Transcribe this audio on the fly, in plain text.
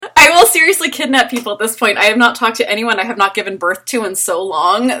seriously kidnap people at this point. I have not talked to anyone I have not given birth to in so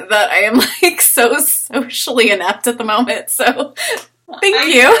long that I am, like, so socially inept at the moment. So,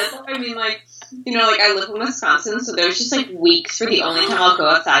 thank you. I mean, like, you know, like, I live in Wisconsin, so there's just, like, weeks where the only time I'll go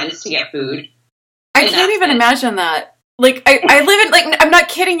outside is to get food. I can't even imagine that. Like, I live in, like, I'm not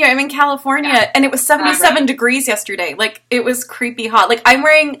kidding you, I'm in California, and it was 77 degrees yesterday. Like, it was creepy hot. Like, I'm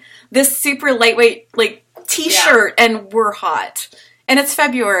wearing this super lightweight, like, t-shirt, and we're hot. And it's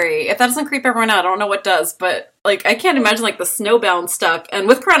February. If that doesn't creep everyone out, I don't know what does. But, like, I can't imagine, like, the snowbound stuff. And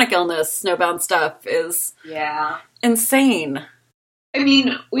with chronic illness, snowbound stuff is insane. I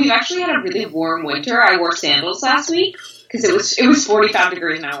mean, we've actually had a really warm winter. I wore sandals last week, because it was 45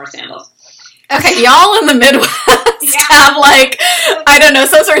 degrees and I wore sandals. Okay, y'all in the Midwest have, like, I don't know,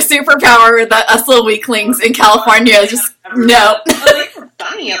 some sort of superpower that us little weaklings in California just, no. It's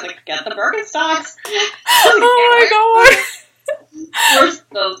sunny. I was like, get the Birkenstocks. Oh my god.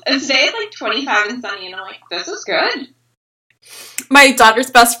 And today it's like 25 and sunny, and I'm like, this is good. My daughter's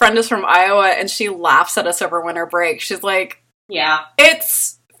best friend is from Iowa, and she laughs at us over winter break. She's like, yeah,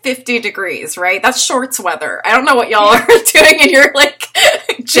 it's 50 degrees, right? That's shorts weather. I don't know what y'all are doing in your, like,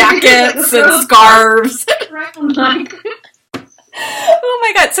 jackets and scarves. Oh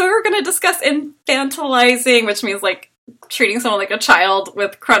my god. So we were going to discuss infantilizing, which means, like, treating someone like a child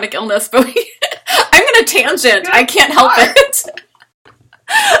with chronic illness, but I'm going to tangent. I can't help it.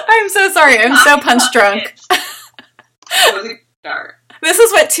 I'm so sorry. I'm so punch drunk. This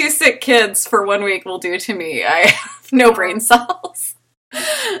is what 2 sick kids for 1 week will do to me. I have no brain cells.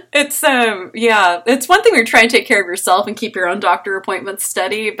 It's, it's one thing when you're trying to take care of yourself and keep your own doctor appointments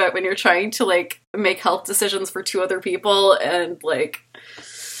steady, but when you're trying to, like, make health decisions for 2 other people and, like,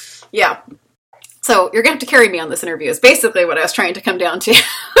 yeah. So you're gonna have to carry me on this interview is basically what I was trying to come down to.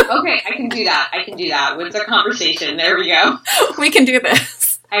 Okay, I can do that. With the conversation, there we go. We can do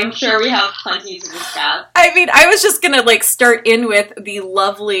this. I'm sure we have plenty to discuss. I mean, I was just gonna, like, start in with the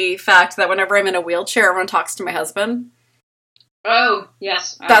lovely fact that whenever I'm in a wheelchair, everyone talks to my husband. Oh,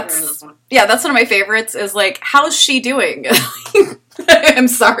 yes. That's one of my favorites is, like, how's she doing? I'm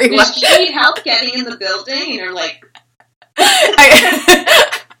sorry. Does she need help getting in the building? And you're like...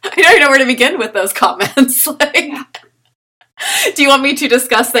 I don't know where to begin with those comments. Like, do you want me to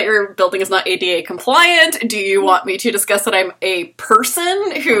discuss that your building is not ADA compliant? Do you want me to discuss that I'm a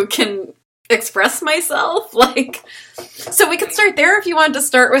person who can express myself? Like, so we could start there if you wanted to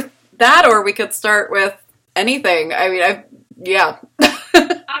start with that, or we could start with anything. I mean, I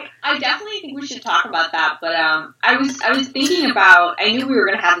definitely think we should talk about that, but I was thinking about, I knew we were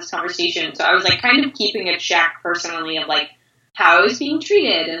going to have this conversation, so I was, like, kind of keeping a check personally of, like, how I was being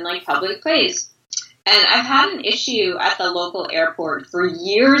treated in, like, public place. And I've had an issue at the local airport for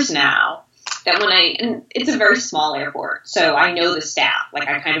years now that and it's a very small airport, so I know the staff, like,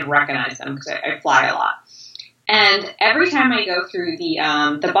 I kind of recognize them because I fly a lot. And every time I go through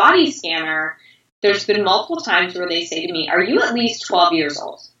the body scanner, there's been multiple times where they say to me, are you at least 12 years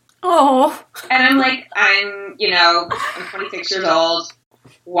old? Oh. And I'm like, I'm 26 years old.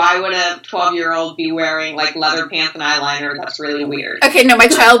 Why would a 12-year-old be wearing, like, leather pants and eyeliner? That's really weird. Okay, no, my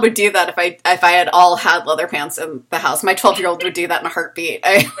child would do that if I had all had leather pants in the house. My 12-year-old would do that in a heartbeat.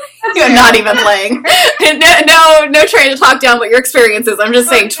 I'm not even playing. No trying to talk down what your experience is. I'm just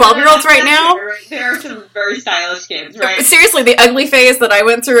saying 12-year-olds right now. There are some very stylish kids, right? Seriously, the ugly phase that I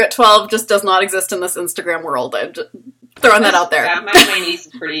went through at 12 just does not exist in this Instagram world. I'm just throwing that out there. Yeah, my niece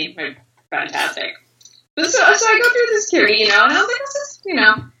is pretty fantastic. So I go through the security, and I was like, this is,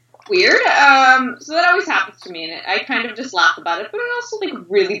 weird. So that always happens to me, and I kind of just laugh about it, but it also, like,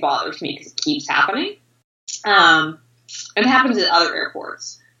 really bothers me because it keeps happening. It happens at other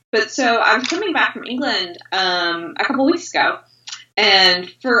airports. But so I was coming back from England a couple weeks ago,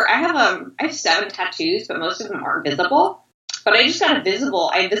 and I have 7 tattoos, but most of them aren't visible. But I just got I have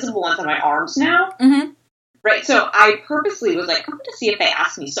visible ones on my arms now. Mm-hmm. Right, so I purposely was like, I'm going to see if they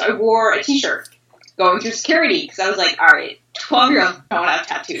ask me. So I wore a t-shirt going through security, because I was like, all right, 12-year-olds don't have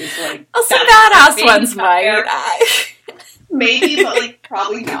tattoos. Like, some badass ones might. Maybe, but, like,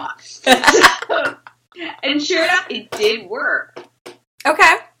 probably not. And sure enough, it did work.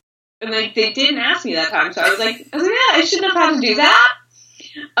 Okay. And, like, they didn't ask me that time, so I was like, yeah, I shouldn't have had to do that.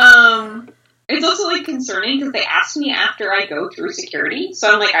 It's also, like, concerning, because they asked me after I go through security,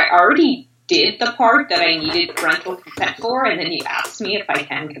 so I'm like, I already did the part that I needed parental consent for, and then you asked me if I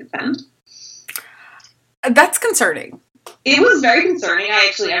can consent. That's concerning. It was very concerning.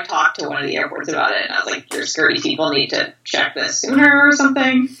 I've talked to one of the airports about it, and I was like, your security people need to check this sooner or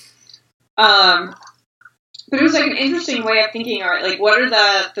something. But it was, like, an interesting way of thinking, all right, like, what are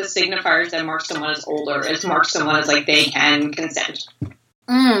the signifiers that mark someone as older, as mark someone as, like, they can consent?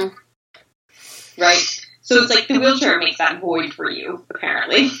 right? So it's like the wheelchair makes that void for you,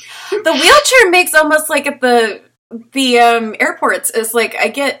 apparently. The wheelchair makes almost like at the airports is like I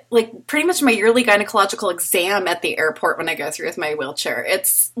get like pretty much my yearly gynecological exam at the airport when I go through with my wheelchair.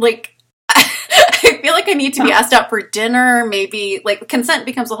 It's like I feel like I need to be asked out for dinner. Maybe like consent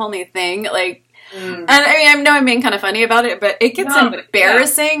becomes a whole new thing. Like, and I mean, I know I'm being kind of funny about it, but it gets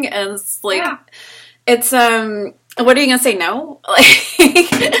embarrassing, and it's like it's what are you gonna say? No, like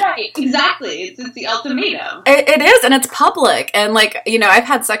right? Exactly. It's the ultimatum. It is, and it's public, and like I've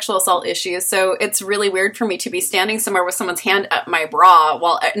had sexual assault issues, so it's really weird for me to be standing somewhere with someone's hand up my bra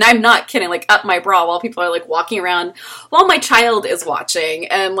and I'm not kidding, like up my bra while people are like walking around while my child is watching,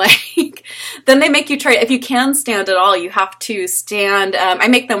 and like then they make you try. If you can stand at all, you have to stand. I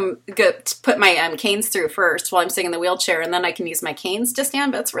make them put my canes through first while I'm sitting in the wheelchair, and then I can use my canes to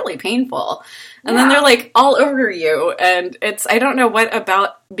stand, but it's really painful. And then they're like all over you, and I don't know what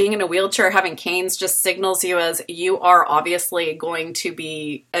about being in a wheelchair having canes just signals you as you are obviously going to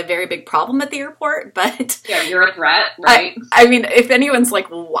be a very big problem at the airport, but yeah, you're a threat, right? I mean, if anyone's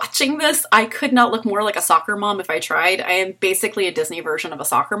like watching this, I could not look more like a soccer mom if I tried. I am basically a Disney version of a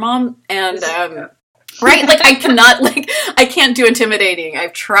soccer mom, and right, like I can't do intimidating.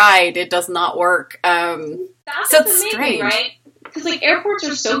 I've tried, it does not work. That's so it's amazing, strange, right? Because like airports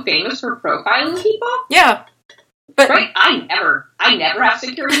are so famous for profiling people. Yeah. But right, I never have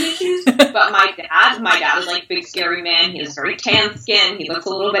security issues. But my dad is like big scary man. He has very tan skin. He looks a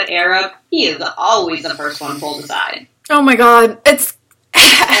little bit Arab. He is always the first one pulled aside. Oh my god, it's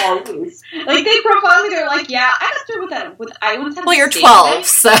always like they profile me. They're like, yeah, I got through with that. I once had. Well, you're 12, knife.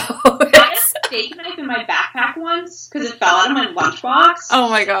 so I had a steak knife in my backpack once because it fell out of my lunchbox. Oh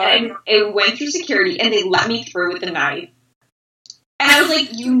my god! And it went through security, and they let me through with the knife. And I was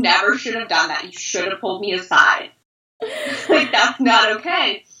like, you never should have done that. You should have pulled me aside. Like, that's not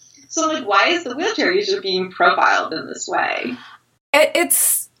okay. So, like, why is the wheelchair user being profiled in this way?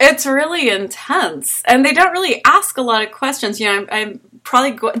 It's really intense. And they don't really ask a lot of questions. I'm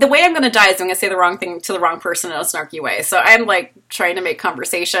probably the way I'm going to die is I'm going to say the wrong thing to the wrong person in a snarky way. So I'm, like, trying to make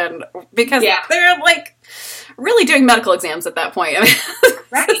conversation because they're, like, really doing medical exams at that point. I mean,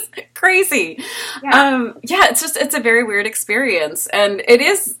 right? It's crazy. It's a very weird experience, and it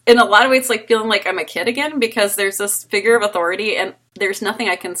is in a lot of ways like feeling like I'm a kid again because there's this figure of authority, and there's nothing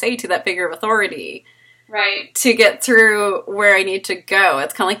I can say to that figure of authority, right, to get through where I need to go.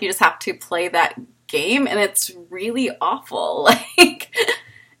 It's kind of like you just have to play that game, and it's really awful. Like,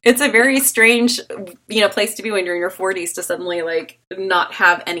 it's a very strange, place to be when you're in your 40s to suddenly like not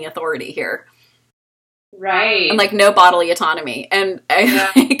have any authority here. Right. And, like, no bodily autonomy. And I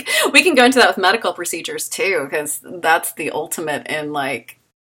think we can go into that with medical procedures, too, because that's the ultimate in, like,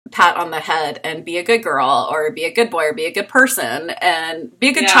 pat on the head and be a good girl or be a good boy or be a good person and be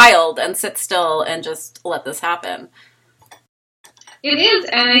a good child and sit still and just let this happen. It is.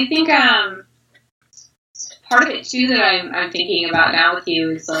 And I think part of it, too, that I'm thinking about now with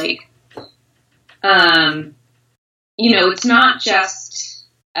you is, like, it's not just...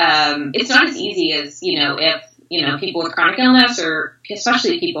 it's not as easy as, if, people with chronic illness or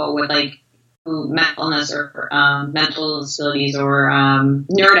especially people with, like, mental illness or mental disabilities or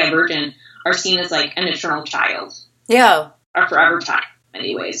neurodivergent are seen as, like, an eternal child. Yeah. Or forever child,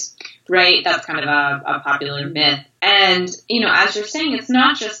 anyways. Right? That's kind of a popular myth. And, as you're saying, it's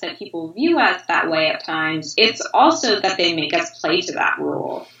not just that people view us that way at times. It's also that they make us play to that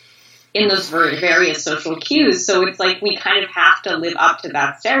rule in those various social cues. So it's like we kind of have to live up to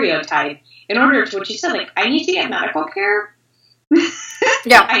that stereotype in order to what you said, like, I need to get medical care.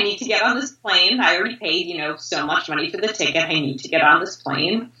 Yeah. I need to get on this plane. I already paid, so much money for the ticket. I need to get on this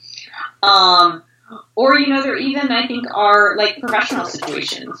plane. Or, there even, I think, are, like, professional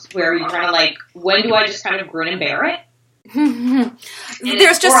situations where you're kind of like, when do I just kind of grin and bear it?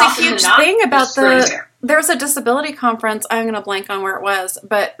 There's just a huge thing about there's a disability conference, I'm going to blank on where it was,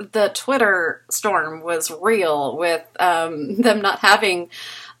 but the Twitter storm was real with them not having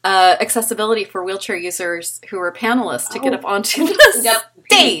accessibility for wheelchair users who were panelists to get up onto the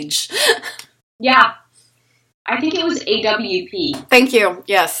stage. Yeah. I think it was AWP. Thank you.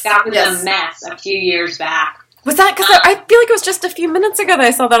 Yes. That was a mess a few years back. Was that because I feel like it was just a few minutes ago that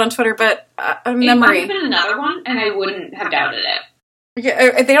I saw that on Twitter, but a memory. It might have been another one, and I wouldn't have doubted it.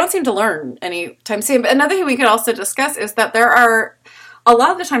 Yeah, they don't seem to learn anytime soon. But another thing we could also discuss is that there are a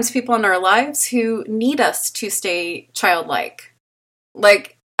lot of the times people in our lives who need us to stay childlike.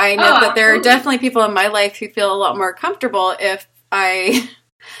 Like, I know that there are definitely people in my life who feel a lot more comfortable if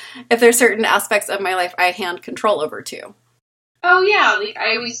there's certain aspects of my life I hand control over to. Oh, yeah. Like,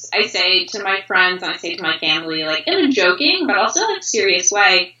 I say to my friends and I say to my family, like, in a joking but also, like, serious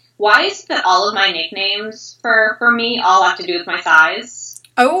way, why is it that all of my nicknames for me all have to do with my size?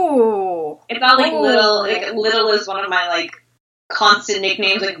 Oh. It's all like little. Like little is one of my like constant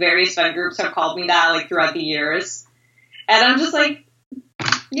nicknames. Like various friend groups have called me that like throughout the years, and I'm just like,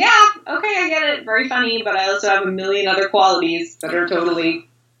 yeah, okay, I get it. Very funny, but I also have a million other qualities that are totally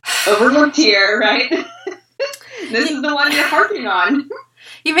overlooked here, right? This is the one you're harping on.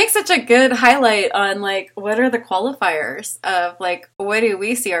 You make such a good highlight on, like, what are the qualifiers of, like, what do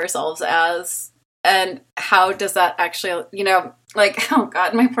we see ourselves as, and how does that actually, you know, like, oh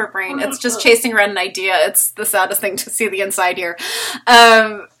God, my poor brain, it's just chasing around an idea. It's the saddest thing to see the inside here.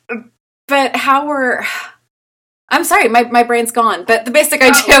 But I'm sorry, my brain's gone. But the basic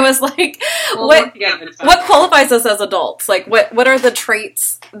idea was like, what qualifies us as adults? Like, what are the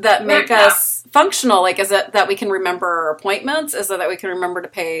traits that make us functional? Like, is it that we can remember our appointments? Is it that we can remember to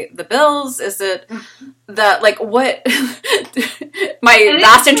pay the bills? Is it that, like, what? My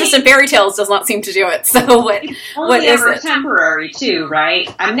vast interest in fairy tales does not seem to do it. So what is it? Temporary too,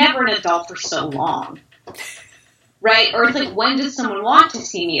 right? I'm never an adult for so long, right? Or it's like, when does someone want to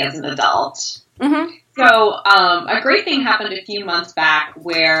see me as an adult? Mm-hmm. So, a great thing happened a few months back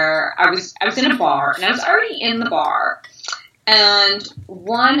where I was in a bar, and I was already in the bar, and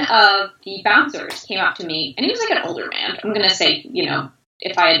one of the bouncers came up to me, and he was like an older man. I'm going to say, you know,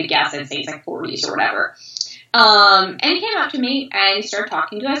 if I had to guess, I'd say he's like 40s or whatever. And he came up to me, and he started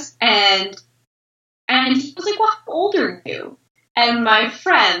talking to us, and he was like, well, how old are you? And my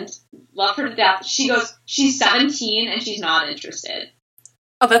friend, loved her to death, she goes, she's 17, and she's not interested.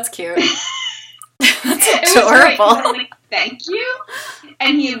 Oh, that's cute. That's adorable. I'm like, thank you.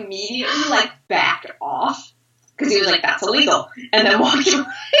 And he immediately like backed off because he was like, that's illegal, and then walked away.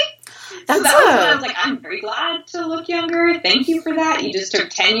 So that was when I was like, I'm very glad to look younger. Thank you for that. You just took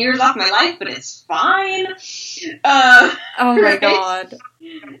 10 years off my life, but it's fine. Oh my God.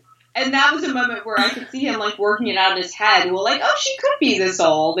 And that was a moment where I could see him like working it out in his head. Well, like, oh, she could be this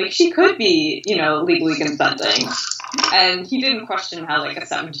old. Like, she could be, you know, legally consenting. And he didn't question how, like, a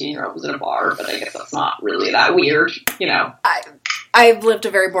 17-year-old was at a bar, but I guess that's not really that weird, you know. I've lived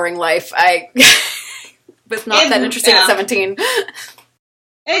a very boring life. I was not that interesting at 17.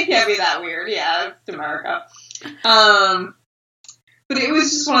 It can't be that weird, yeah. It's America. But it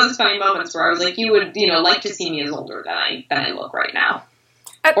was just one of those funny moments where I was like, you would, you know, like to see me as older than I look right now.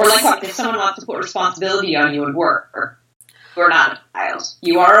 Or like, what, if someone wants to put responsibility on you at work, or you're not a child.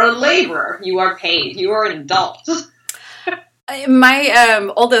 You are a laborer. You are paid. You are an adult.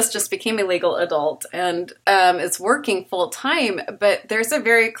 My oldest just became a legal adult and is working full time, but there's a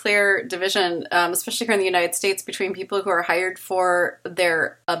very clear division, especially here in the United States, between people who are hired for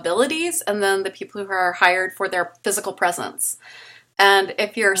their abilities and then the people who are hired for their physical presence. And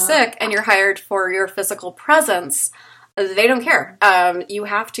if you're sick and you're hired for your physical presence, they don't care. You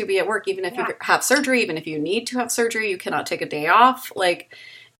have to be at work, even if you have surgery, even if you need to have surgery, you cannot take a day off. Like,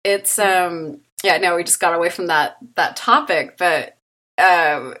 it's, we just got away from that topic, but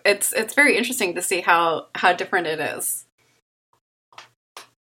it's very interesting to see how different it is.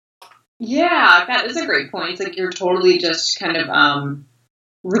 Yeah, that is a great point. It's like you're totally just kind of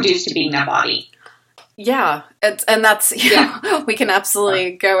reduced to being that body. Yeah, that's we can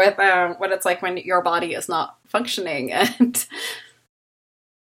absolutely go with what it's like when your body is not functioning, and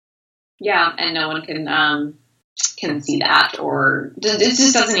and no one can see that, or it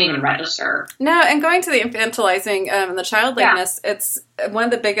just doesn't even register. No, and going to the infantilizing and the childlikeness, it's one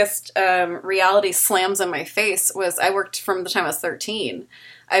of the biggest reality slams in my face was I worked from the time I was 13.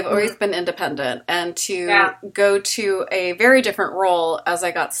 I've always been independent, and to go to a very different role as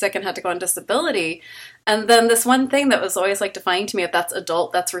I got sick and had to go on disability. And then this one thing that was always like defining to me, if that's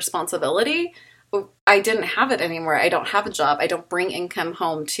adult, that's responsibility. I didn't have it anymore. I don't have a job. I don't bring income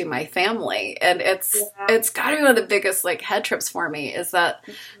home to my family. And it's got to be one of the biggest like head trips for me is that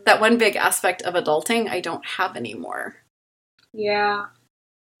one big aspect of adulting I don't have anymore. Yeah.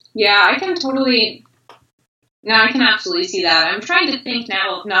 Yeah, I can absolutely see that. I'm trying to think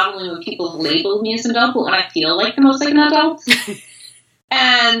now of not only when people label me as an adult, but when I feel like the most like an adult.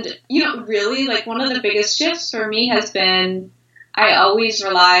 And, you know, really, like, one of the biggest shifts for me has been I always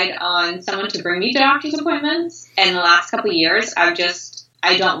relied on someone to bring me to doctor's appointments. And in the last couple of years, I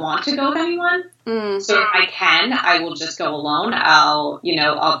don't want to go with anyone. So if I can, I will just go alone. I'll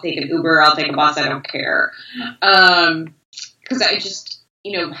take an Uber, I'll take a bus, I don't care. Because I just,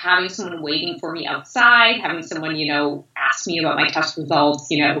 you know, having someone waiting for me outside, having someone, you know, ask me about my test results,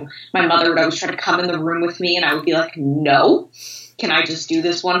 you know, my mother would always try to come in the room with me and I would be like, no. Can I just do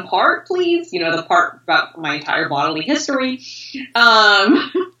this one part, please? You know, the part about my entire bodily history. And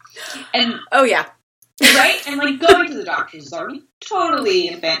oh yeah, Right? And, like, going to the doctors is already totally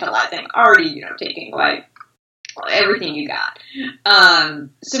infantilizing, already, you know, taking away everything you got.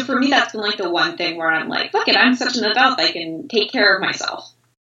 So for me, that's been, like, the one thing where I'm like, look it, I'm such an adult, I can take care of myself.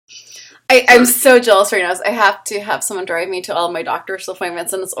 I'm so jealous right now. I have to have someone drive me to all of my doctor's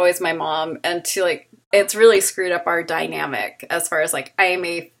appointments, and it's always my mom. And to like, it's really screwed up our dynamic as far as like, I am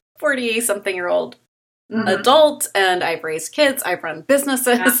a 40-something-year-old adult, and I've raised kids. I've run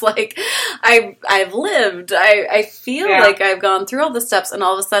businesses. Yeah. Like, I've lived. I feel like I've gone through all the steps, and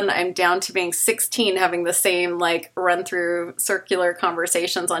all of a sudden I'm down to being 16, having the same like run through circular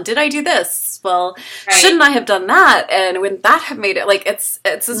conversations on, did I do this? Well, shouldn't I have done that? And wouldn't that have made it? Like, it's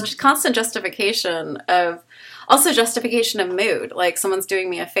this constant justification of, also justification of mood. Like, someone's doing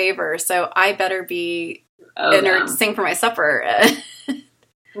me a favor, so I better be sing for my supper.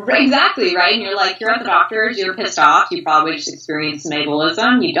 Exactly, right? And you're like, you're at the doctor's, you're pissed off, you probably just experienced some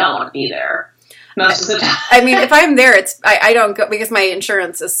ableism, you don't want to be there most of the time. I mean, if I'm there, I don't go, because my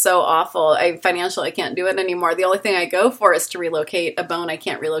insurance is so awful. Financially, I can't do it anymore. The only thing I go for is to relocate a bone I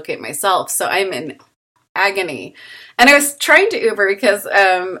can't relocate myself. So I'm in agony. And I was trying to Uber because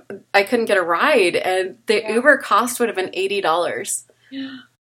I couldn't get a ride, and the Uber cost would have been $80. And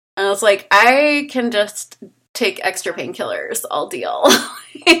I was like, I can just take extra painkillers, I'll deal.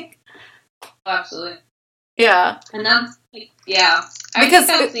 Absolutely. Yeah. And that's, I think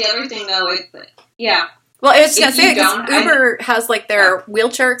that's the other thing, though, is that, well, I was just going to say, because Uber has, like, their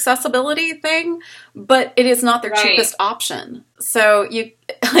wheelchair accessibility thing, but it is not their cheapest option. So you,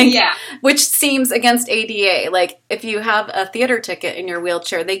 like, which seems against ADA. Like, if you have a theater ticket in your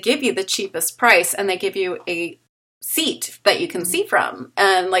wheelchair, they give you the cheapest price, and they give you a seat that you can see from.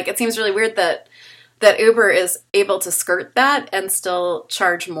 And, like, it seems really weird that Uber is able to skirt that and still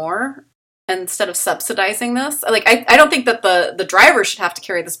charge more instead of subsidizing this. Like, I don't think that the driver should have to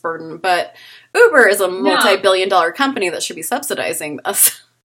carry this burden, but Uber is a multi-billion-dollar company that should be subsidizing this.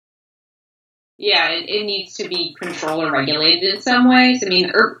 Yeah, it needs to be controlled or regulated in some ways. I mean,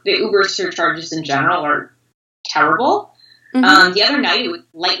 the Uber surcharges in general are terrible. Mm-hmm. The other night, it was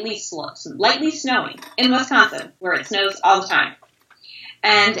lightly snowing in Wisconsin, where it snows all the time.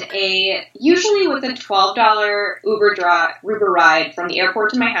 And usually with a $12 Uber ride from the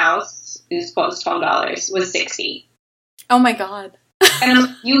airport to my house, it was $12, was $60. Oh my God.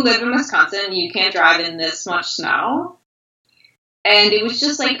 And you live in Wisconsin, you can't drive in this much snow. And it was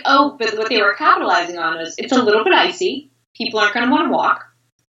just like, but what they were capitalizing on was, it's a little bit icy, people aren't going to want to walk,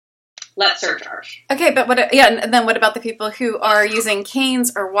 let's surcharge. Okay, but and then what about the people who are using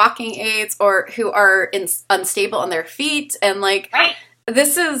canes or walking aids, or who are unstable on their feet, and like... Right.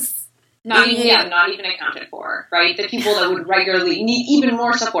 This is not even accounted for, right? The people that would regularly need even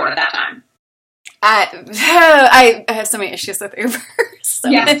more support at that time. I have so many issues with Uber.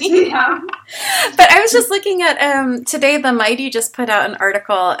 Many. Yeah. But I was just looking at today. The Mighty just put out an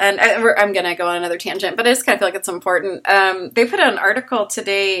article, and I'm going to go on another tangent, but I just kind of feel like it's important. They put out an article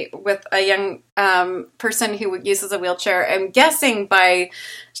today with a young person who uses a wheelchair. I'm guessing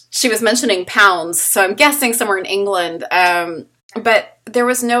she was mentioning pounds, so I'm guessing somewhere in England. But there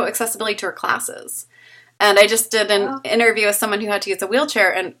was no accessibility to her classes. And I just did an interview with someone who had to use a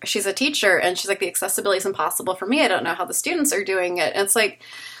wheelchair, and she's a teacher, and she's like, the accessibility is impossible for me. I don't know how the students are doing it. And it's like,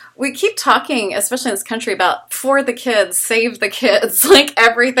 we keep talking, especially in this country, about for the kids, save the kids. Like,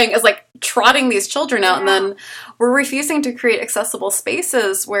 everything is like trotting these children out, and then we're refusing to create accessible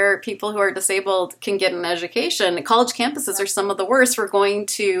spaces where people who are disabled can get an education. College campuses are some of the worst. We're going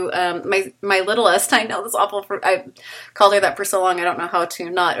to, my littlest, I know this is awful, I called her that for so long, I don't know how to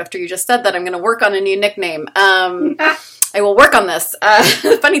not. After you just said that, I'm going to work on a new nickname. I will work on this.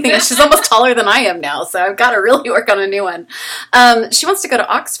 The funny thing is, she's almost taller than I am now, so I've got to really work on a new one. She wants to go to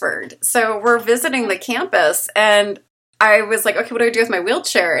Oxford, so we're visiting the campus, and I was like, okay, what do I do with my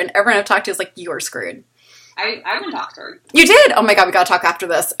wheelchair? And everyone I've talked to is like, you are screwed. I went to Oxford. You did? Oh my God, we got to talk after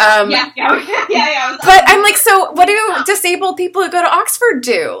this. Yeah. But I'm like, so what do disabled people who go to Oxford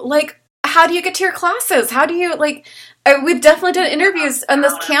do? Like, how do you get to your classes? How do you, like... We've definitely done interviews on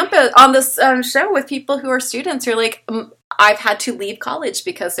this campus, on this show, with people who are students who are like, I've had to leave college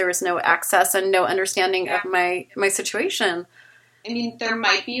because there was no access and no understanding of my situation. I mean, there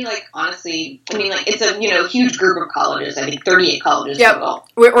might be, like, honestly, I mean, like, it's a, huge group of colleges. I think 38 colleges. Yep.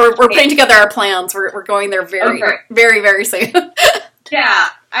 We're putting together our plans. We're going there very, very soon. Yeah.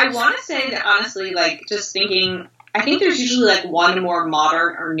 I want to say that, honestly, like, just thinking, I think there's usually, like, one more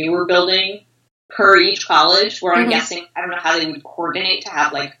modern or newer building per each college, where I'm guessing, I don't know how they would coordinate to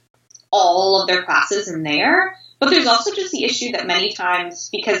have, like, all of their classes in there. But there's also just the issue that many times,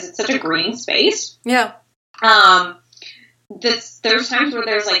 because it's such a green space, there's times where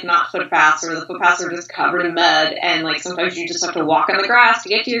there's, like, not footpaths, or the footpaths are just covered in mud, and, like, sometimes you just have to walk on the grass to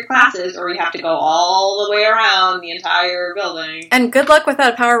get to your classes, or you have to go all the way around the entire building. And good luck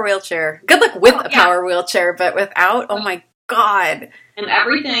without a power wheelchair. Good luck with a power wheelchair, but without, oh my God. And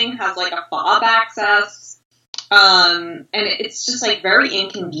everything has, like, a fob access, and it's just, like, very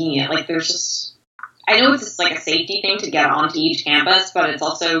inconvenient. Like, there's just, I know it's just, like, a safety thing to get onto each campus, but it's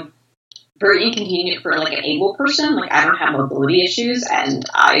also very inconvenient for, like, an able person. Like, I don't have mobility issues, and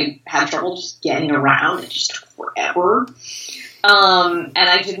I had trouble just getting around. It just took forever. And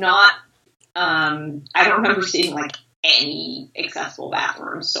I did not, I don't remember seeing, like, any accessible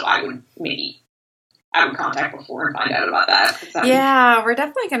bathrooms, so I would contact before and find out about that. Yeah, we're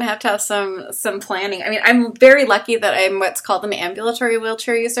definitely going to have some planning. I mean, I'm very lucky that I'm what's called an ambulatory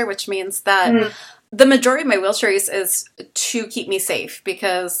wheelchair user, which means that the majority of my wheelchair use is to keep me safe,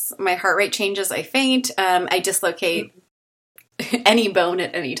 because my heart rate changes, I faint, I dislocate any bone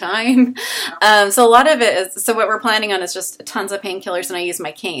at any time. So a lot of it is, so what we're planning on is just tons of painkillers, and I use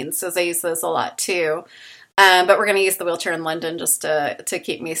my canes, so I use those a lot too. But we're going to use the wheelchair in London just to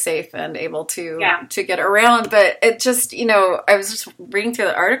keep me safe and able to get around. But it just, I was just reading through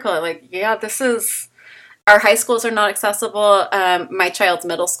the article, like, this is, our high schools are not accessible. My child's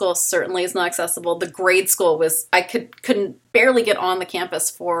middle school certainly is not accessible. The grade school was, I couldn't barely get on the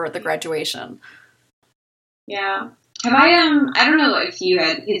campus for the graduation. Yeah. Have I don't know if you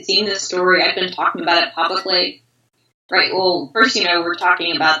had seen this story. I've been talking about it publicly. Right. Well, first, we're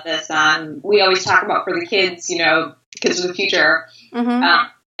talking about this. We always talk about for the kids, kids of the future. Mm-hmm.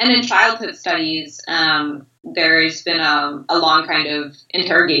 And in childhood studies, there's been a long kind of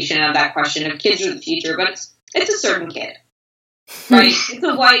interrogation of that question of kids of the future, but it's a certain kid, right? It's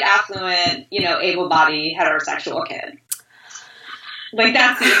a white, affluent, able-bodied, heterosexual kid. Like,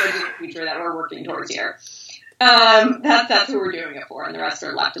 that's the image of the future that we're working towards here. That's who we're doing it for, and the rest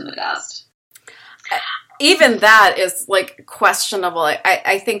are left in the dust. Even that is, like, questionable.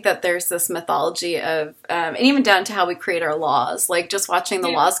 I think that there's this mythology of, and even down to how we create our laws, like just watching the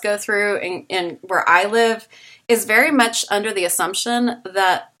laws go through and where I live is very much under the assumption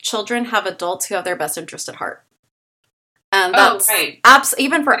that children have adults who have their best interest at heart. And that's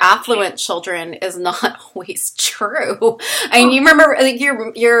even for affluent children is not always true. I mean, you remember, like,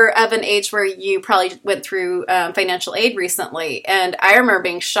 you're of an age where you probably went through financial aid recently, and I remember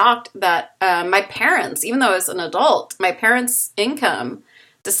being shocked that my parents, even though I was an adult, my parents' income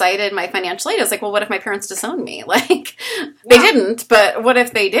decided my financial aid. I was like, well, what if my parents disowned me? Like, they didn't, but what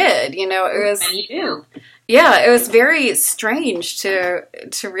if they did? It was. And you do. Yeah, it was very strange to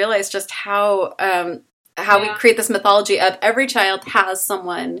realize just how we create this mythology of every child has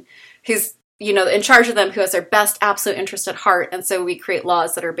someone who's, in charge of them, who has their best absolute interest at heart. And so we create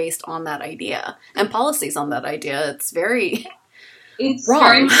laws that are based on that idea and policies on that idea. It's very wrong.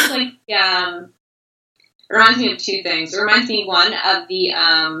 Very much like, it reminds me of two things. It reminds me, one, of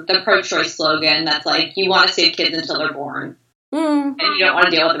the pro-choice slogan that's like, you want to save kids until they're born. And you don't want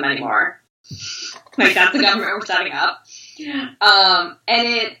to deal with them anymore. Like, that's the government we're setting up. And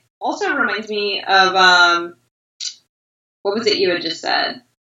it also reminds me of, what was it you had just said?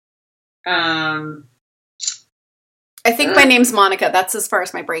 I think my name's Monica. That's as far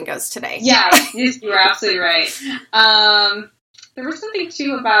as my brain goes today. Yeah, you were absolutely right. There was something,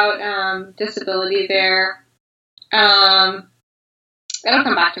 too, about disability there. That'll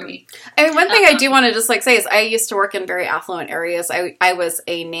come back to me. I mean, one thing I do want to just say is I used to work in very affluent areas. I was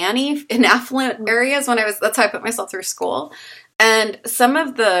a nanny in affluent areas that's how I put myself through school. And some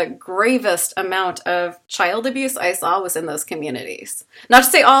of the gravest amount of child abuse I saw was in those communities. Not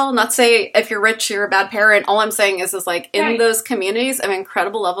to say if you're rich, you're a bad parent. All I'm saying is in those communities of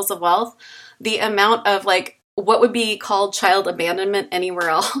incredible levels of wealth, the amount of what would be called child abandonment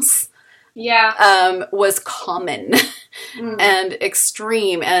anywhere else was common and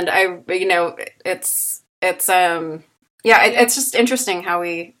extreme. And it's just interesting how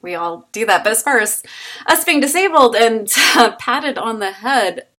we all do that. But as far as us being disabled and patted on the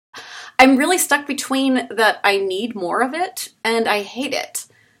head, I'm really stuck between that I need more of it and I hate it.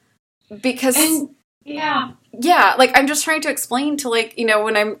 Because, I'm just trying to explain to,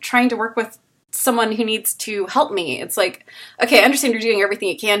 when I'm trying to work with someone who needs to help me, it's like, okay, I understand you're doing everything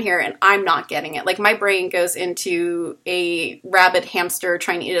you can here, and I'm not getting it. Like, my brain goes into a rabid hamster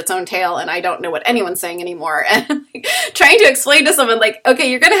trying to eat its own tail, and I don't know what anyone's saying anymore. And trying to explain to someone,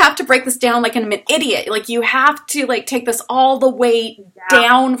 okay, you're going to have to break this down like I'm an idiot. You have to, take this all the way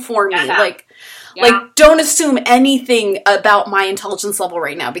down for me. Yeah. Like, don't assume anything about my intelligence level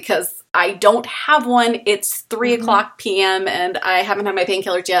right now because I don't have one. It's 3 o'clock p.m. and I haven't had my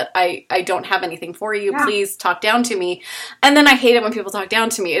painkillers yet. I don't have anything for you. Yeah. Please talk down to me. And then I hate it when people talk down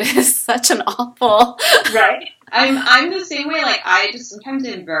to me. It is such an awful... Right. I'm the same way. Like, I just sometimes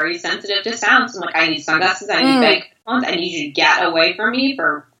am very sensitive to sounds. I'm like, I need sunglasses. I need big headphones. I need you to get away from me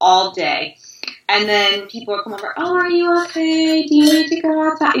for all day. And then people will come over. Oh, are you okay? Do you need to go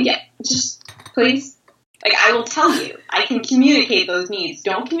outside? Yeah, just please. Like, I will tell you. I can communicate those needs.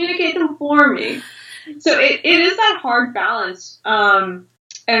 Don't communicate them for me. So it is that hard balance.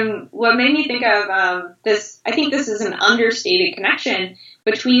 And what made me think of this, I think this is an understated connection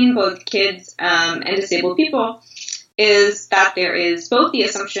between both kids and disabled people, is that there is both the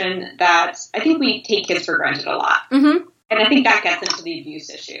assumption that I think we take kids for granted a lot. Mm-hmm. And I think that gets into the abuse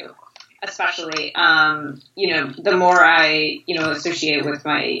issue, especially, the more I, associate with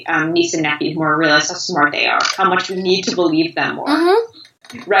my niece and nephew, the more I realize how smart they are, how much we need to believe them more,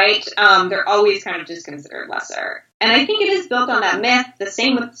 right? They're always kind of just considered lesser. And I think it is built on that myth, the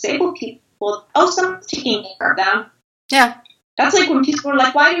same with disabled people. Oh, someone's taking care of them. Yeah. That's like when people are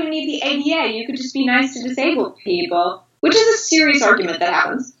like, why do we need the ADA? You could just be nice to disabled people, which is a serious argument that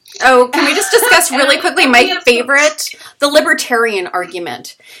happens. Oh, can we just discuss really quickly my favorite, the libertarian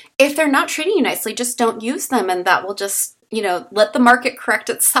argument? If they're not treating you nicely, just don't use them, and that will just, let the market correct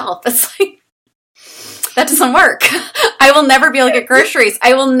itself. It's like, that doesn't work. I will never be able to get groceries.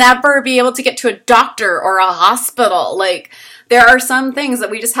 I will never be able to get to a doctor or a hospital. Like, there are some things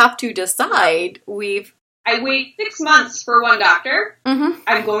that we just have to decide. I wait 6 months for one doctor. Mm-hmm.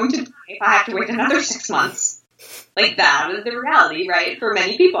 I'm going to die if I have to wait another 6 months. Like, that is the reality, right, for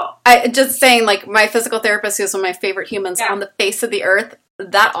many people. I just saying, like, my physical therapist, who's one of my favorite humans on the face of the earth,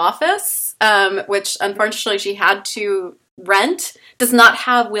 that office, which unfortunately she had to rent, does not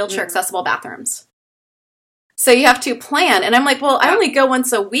have wheelchair accessible bathrooms. So you have to plan. And I'm like, well, I only go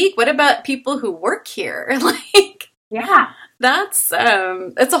once a week. What about people who work here? Like, yeah. That's,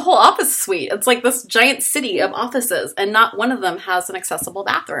 it's a whole office suite. It's like this giant city of offices, and not one of them has an accessible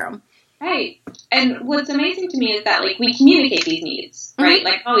bathroom. Right. And what's amazing to me is that, like, we communicate these needs, right?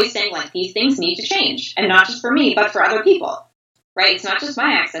 Like, always saying, like, these things need to change. And not just for me, but for other people, right? It's not just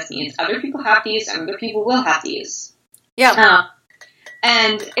my access needs. Other people have these, and other people will have these. Yeah.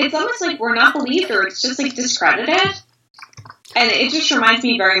 And it's almost like we're not believed, or it's just, like, discredited. And it just reminds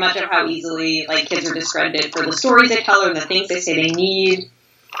me very much of how easily, like, kids are discredited for the stories they tell and the things they say they need.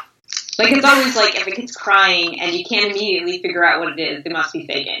 Like, it's always like, if a kid's crying and you can't immediately figure out what it is, they must be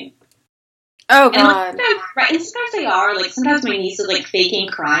faking. Oh, God. God. And sometimes they are. Like, sometimes my niece is, like, faking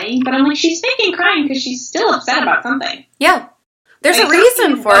crying. But I'm like, she's faking crying because she's still upset about something. Yeah. There's a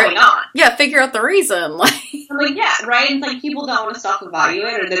reason for it. Yeah, figure out the reason. Like, yeah, right? And, like, people don't want to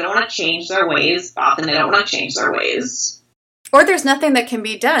self-evaluate, or they don't want to change their ways. Often they don't want to change their ways. Or there's nothing that can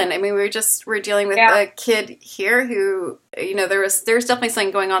be done. I mean, we're dealing with a kid here who, there was definitely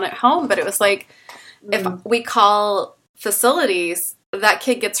something going on at home, but it was like, if we call facilities, that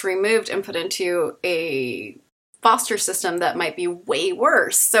kid gets removed and put into a foster system that might be way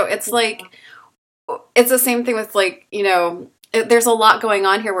worse. So it's like, it's the same thing with, like, there's a lot going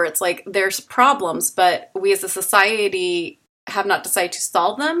on here where it's like, there's problems, but we as a society have not decided to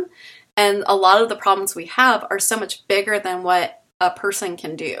solve them. And a lot of the problems we have are so much bigger than what a person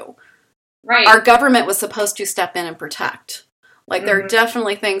can do. Right. Our government was supposed to step in and protect. Like, there are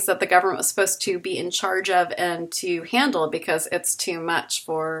definitely things that the government was supposed to be in charge of and to handle because it's too much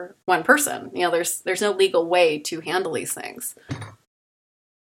for one person. There's no legal way to handle these things.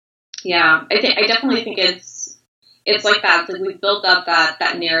 Yeah, I definitely think it's like that. It's like we've built up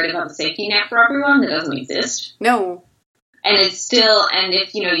that narrative of a safety net for everyone that doesn't exist. No. And it's still, and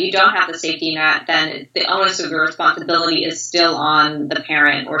if, you don't have the safety net, then the onus of the responsibility is still on the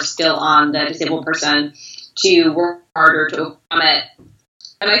parent or still on the disabled person to work harder to overcome it.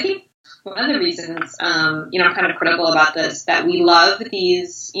 And I think one of the reasons, I'm kind of critical about this, that we love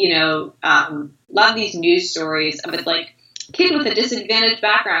these, love these news stories of it, like, kid with a disadvantaged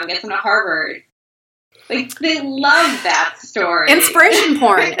background gets into Harvard. Like, they love that story. Inspiration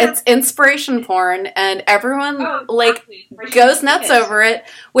porn. It's inspiration porn, and everyone, goes nuts over it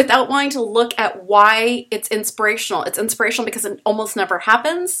without wanting to look at why it's inspirational. It's inspirational because it almost never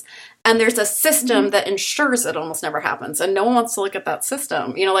happens, and there's a system that ensures it almost never happens, and no one wants to look at that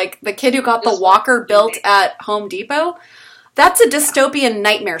system. Like, the kid who got the walker built at Home Depot, that's a dystopian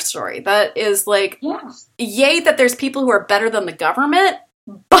nightmare story. That is, like, yay that there's people who are better than the government,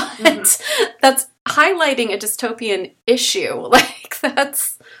 but that's highlighting a dystopian issue. Like,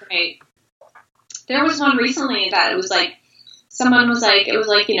 that's... Right. There was one recently that it was like, someone was like, it was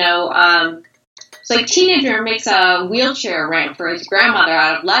like, It's like teenager makes a wheelchair ramp for his grandmother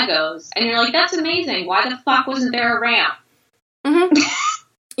out of Legos, and you're like, that's amazing. Why the fuck wasn't there a ramp? Mm-hmm.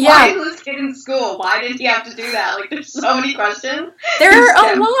 Yeah. Why was this kid in school? Why did he have to do that? Like, there's so many questions. There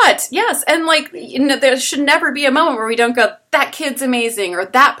are a lot, yes. And, like, there should never be a moment where we don't go, that kid's amazing, or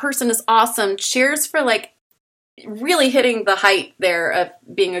that person is awesome. Cheers for, like, really hitting the height there of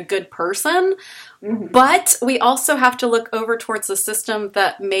being a good person. Mm-hmm. But we also have to look over towards the system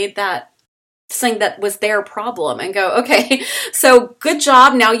that made that thing that was their problem and go, okay, so good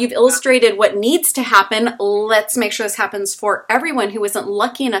job. Now you've illustrated what needs to happen. Let's make sure this happens for everyone who isn't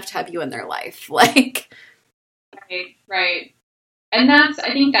lucky enough to have you in their life. Like, right. And I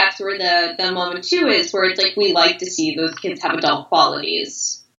think that's where the moment too is, where it's like, we like to see those kids have adult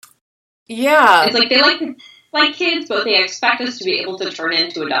qualities. Yeah. It's like, they like kids, but they expect us to be able to turn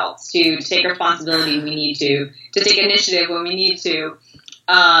into adults, to take responsibility when we need to take initiative when we need to.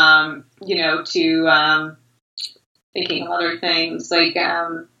 Thinking of other things, like,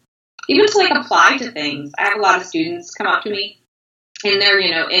 even to, like, apply to things. I have a lot of students come up to me, and they're,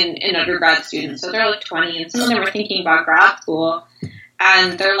 in undergrad students, so they're, like, 20, and some of them are thinking about grad school,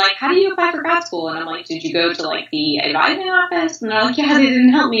 and they're like, how do you apply for grad school? And I'm like, did you go to, like, the advising office? And they're like, yeah, they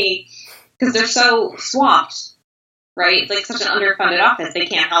didn't help me, because they're so swamped, right? It's, like, such an underfunded office. They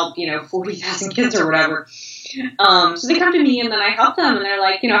can't help, 40,000 kids or whatever. So they come to me, and then I help them, and they're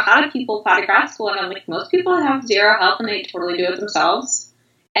like, how do people apply to grad school? And I'm like, most people have zero help, and they totally do it themselves.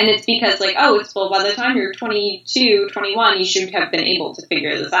 And it's because, like, by the time you're 22, 21, you should have been able to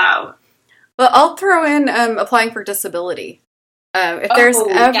figure this out. Well, I'll throw in applying for disability. If there's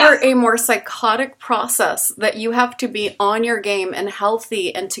ever a more psychotic process that you have to be on your game and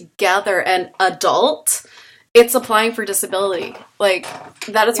healthy and together and adult, it's applying for disability. Like,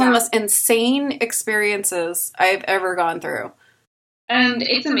 that is one of the most insane experiences I've ever gone through. And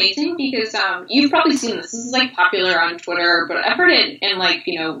it's amazing because you've probably seen this. This is, like, popular on Twitter, but I've heard it in, like,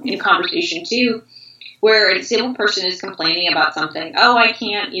 in conversation too, where a disabled person is complaining about something. Oh, I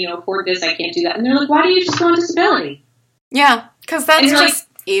can't, afford this, I can't do that. And they're like, why don't you just go on disability? Yeah, because that's just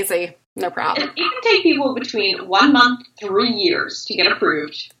easy. No problem. It can take people between 1 month, 3 years to get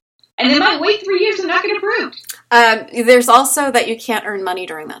approved. And they might wait 3 years and not get approved. There's also that you can't earn money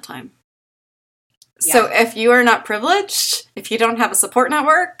during that time. Yeah. So if you are not privileged, if you don't have a support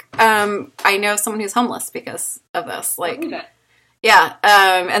network, I know someone who's homeless because of this. Like, yeah.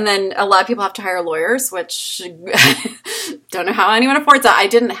 And then a lot of people have to hire lawyers, which don't know how anyone affords that. I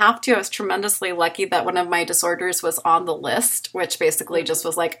didn't have to. I was tremendously lucky that one of my disorders was on the list, which basically just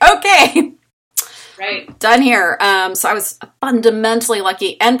was like, okay. Right. Done here. So I was fundamentally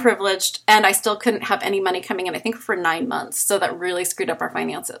lucky and privileged, and I still couldn't have any money coming in, I think, for 9 months. So that really screwed up our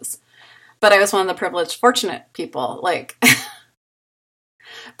finances. But I was one of the privileged, fortunate people. Like,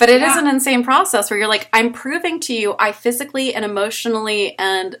 but it is an insane process where you're like, I'm proving to you I physically and emotionally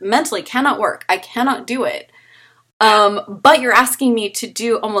and mentally cannot work. I cannot do it. But you're asking me to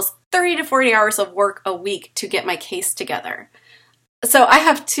do almost 30 to 40 hours of work a week to get my case together. So I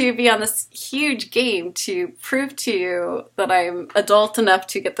have to be on this huge game to prove to you that I'm adult enough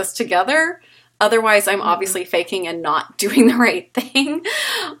to get this together. Otherwise, I'm obviously faking and not doing the right thing.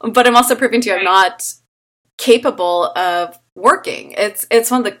 But I'm also proving to you I'm not capable of working.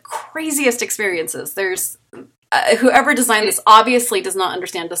 It's one of the craziest experiences. There's whoever designed this obviously does not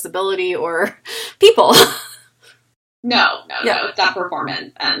understand disability or people. No, it's not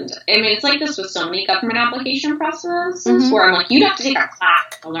performance. And I mean, it's like this with so many government application processes where I'm like, you'd have to take a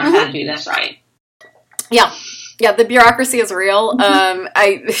class to learn how to do this right. Yeah, the bureaucracy is real.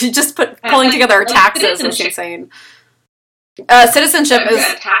 I just pulling together our taxes is insane. Citizenship is,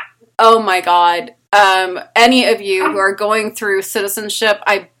 oh my God. Any of you who are going through citizenship,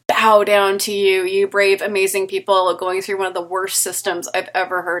 I bow down to you. You brave, amazing people going through one of the worst systems I've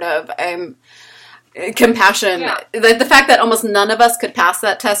ever heard of. Compassion. Yeah. The fact that almost none of us could pass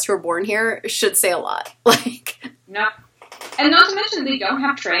that test who were born here should say a lot. No. And not to mention, they don't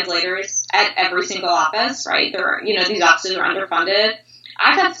have translators at every single office, right? These offices are underfunded.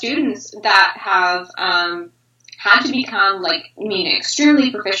 I've had students that have had to become,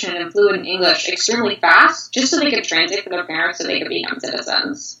 extremely proficient and fluent in English extremely fast just so they could translate for their parents so they could become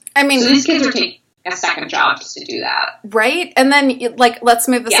citizens. I mean, so these kids are taking a second job just to do that. Right? And then, let's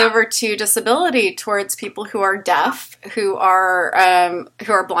move this over to disability towards people who are deaf, who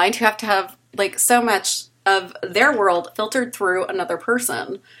are blind, who have to have, so much of their world filtered through another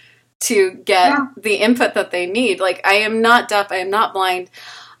person to get the input that they need. I am not deaf, I am not blind.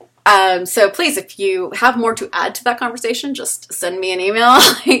 So please, if you have more to add to that conversation, just send me an email,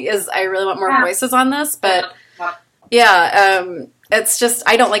 because I really want more voices on this. But it's just,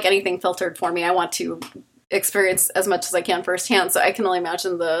 I don't like anything filtered for me. I want to experience as much as I can firsthand. So I can only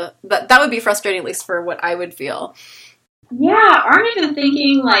imagine that would be frustrating, at least for what I would feel. Yeah, I'm even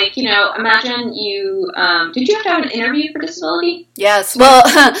thinking, like, imagine you, did you have an interview for disability? Yes. Well,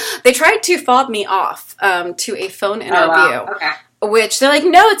 they tried to fob me off to a phone interview. Oh, wow. Okay. Which they're like,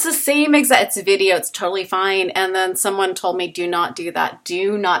 no, it's the same exact, it's video, it's totally fine. And then someone told me, do not do that.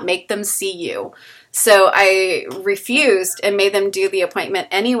 Do not make them see you. So I refused and made them do the appointment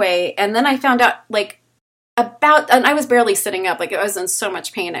anyway. And then I found out, like, and I was barely sitting up. Like, I was in so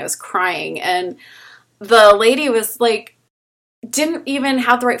much pain. I was crying. And the lady was like, didn't even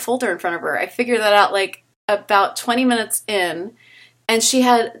have the right folder in front of her. I figured that out like about 20 minutes in, and she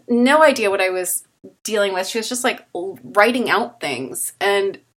had no idea what I was dealing with. She was just like writing out things,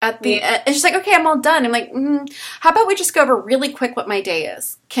 and at the end, and she's like, okay, I'm all done. I'm like, how about we just go over really quick what my day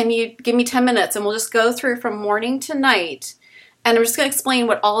is? Can you give me 10 minutes and we'll just go through from morning to night, and I'm just going to explain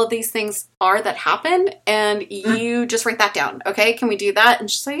what all of these things are that happen, and you just write that down. Okay, can we do that?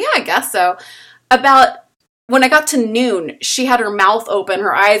 And she's like, yeah, I guess so. When I got to noon, she had her mouth open.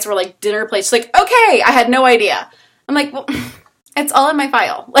 Her eyes were like dinner plates. She's like, okay, I had no idea. I'm like, well, it's all in my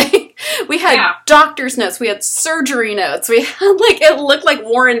file. Like, we had doctor's notes. We had surgery notes. We had, like, it looked like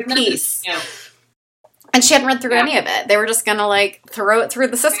War and Peace. Yeah. And she hadn't read through any of it. They were just going to, like, throw it through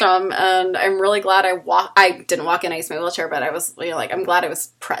the system. And I'm really glad I didn't walk in, I used my wheelchair, but I was, like, I'm glad I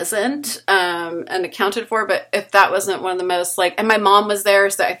was present and accounted for. But if that wasn't one of the most, like, and my mom was there,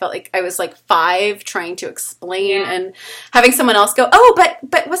 so I felt like I was, like, 5 trying to explain and having someone else go, oh,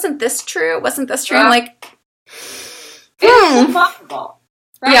 but wasn't this true? Wasn't this true? I'm like, it's impossible.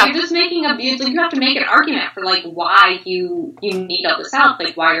 Right? Yeah. You're just making you have to make an argument for, like, why you need all this help,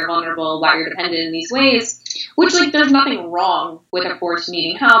 like, why you're vulnerable, why you're dependent in these ways, which, like, there's nothing wrong with, of course,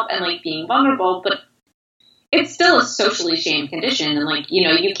 needing help and, like, being vulnerable, but it's still a socially shamed condition, and, like,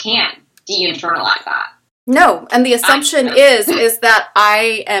 you can't de-internalize that. No, and the assumption is that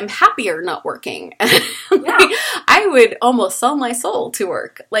I am happier not working. Like, I would almost sell my soul to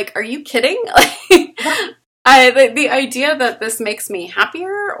work. Like, are you kidding? The idea that this makes me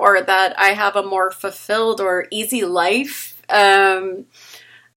happier or that I have a more fulfilled or easy life,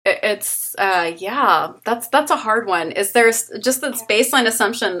 that's a hard one. Is there's just this baseline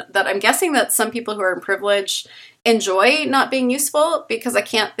assumption that I'm guessing that some people who are in privilege enjoy not being useful, because I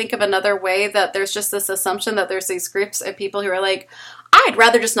can't think of another way, that there's just this assumption that there's these groups of people who are like, I'd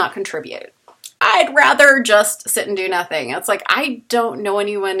rather just not contribute. I'd rather just sit and do nothing. It's like, I don't know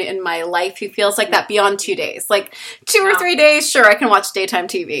anyone in my life who feels like that beyond 2 days. Like, 2 or 3 days, sure, I can watch daytime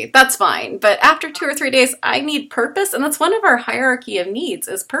TV. That's fine. But after 2 or 3 days, I need purpose. And that's one of our hierarchy of needs,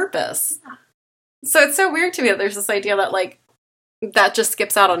 is purpose. So it's so weird to me that there's this idea that, like, that just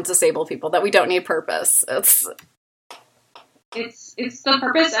skips out on disabled people, that we don't need purpose. It's the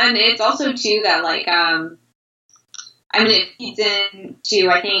purpose, and it's also, too, that, like, it feeds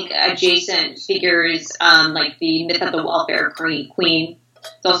into, I think, adjacent figures, like the myth of the welfare queen.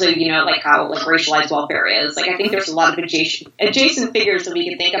 It's also, like how, like, racialized welfare is. Like, I think there's a lot of adjacent figures that we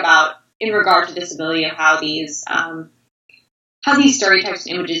can think about in regard to disability, of how these stereotypes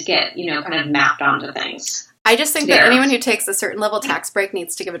and images get, kind of mapped onto things. I just think that anyone who takes a certain level tax break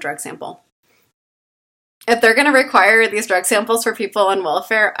needs to give a drug sample. If they're going to require these drug samples for people on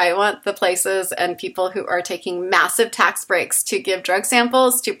welfare, I want the places and people who are taking massive tax breaks to give drug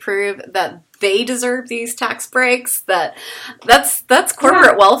samples to prove that they deserve these tax breaks. That's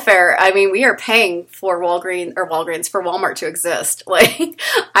corporate welfare. I mean, we are paying for Walgreens for Walmart to exist. Like,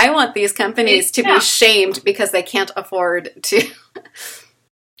 I want these companies to be shamed because they can't afford to.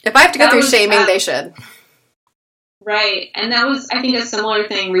 If I have to go through shaming, they should. Right, and that was, I think, a similar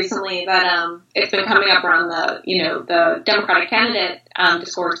thing recently that it's been coming up around the Democratic candidate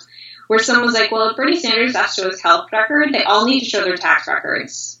discourse, where someone was like, well, if Bernie Sanders has to show his health record, they all need to show their tax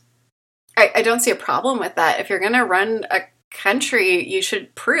records. I don't see a problem with that. If you're going to run a country, you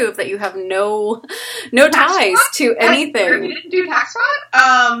should prove that you have no ties to anything. You didn't do tax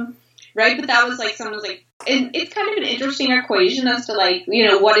fraud? Right, but that was like, someone was like, and it's kind of an interesting equation as to, like,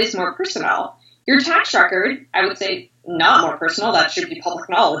 what is more personal. Your tax record, I would say, not more personal. That should be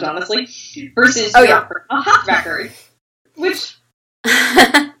public knowledge, honestly. Versus your personal health record, which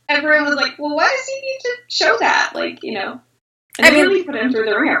everyone was like, "Well, why does he need to show that?" Like, And they really put him through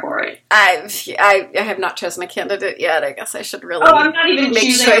the ringer for it. I have not chosen a candidate yet. I guess I should really. Oh, I'm not even make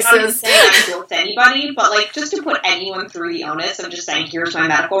choosing. Choices. I'm not saying I'm guilt to anybody, but, like, just to put anyone through the onus of just saying, "Here's my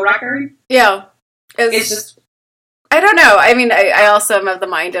medical record." Yeah, it's just. I don't know. I mean, I also am of the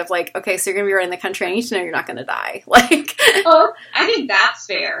mind of, like, okay, so you're going to be running the country. I need to know you're not going to die. Like, oh, I think that's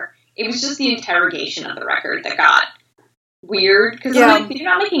fair. It was just the interrogation of the record that got weird, because I'm like, you're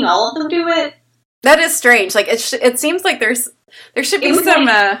not making all of them do it. That is strange. Like, it seems like there should be some,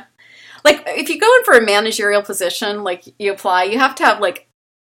 like, if you go in for a managerial position, like, you apply, you have to have, like,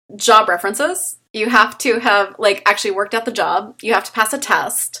 job references. You have to have, like, actually worked at the job. You have to pass a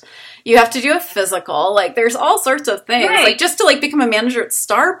test. You have to do a physical. Like, there's all sorts of things. Right. Like, just to, like, become a manager at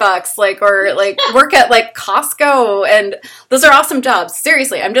Starbucks, like, or, like, work at, like, Costco, and those are awesome jobs.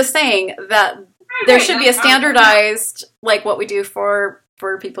 Seriously, I'm just saying that there should be a standardized, like, what we do for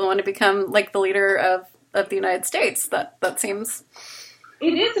people who want to become, like, the leader of the United States. That seems...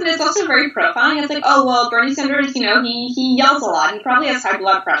 It is, and it's also very profiling. It's like, oh, well, Bernie Sanders, you know, he yells a lot. He probably has high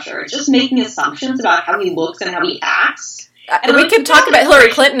blood pressure. It's just making assumptions about how he looks and how he acts. And we could talk about Hillary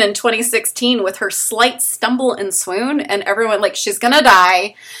Clinton in 2016 with her slight stumble and swoon, and everyone, like, she's gonna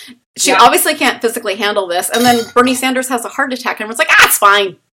die. She obviously can't physically handle this. And then Bernie Sanders has a heart attack, and everyone's like, it's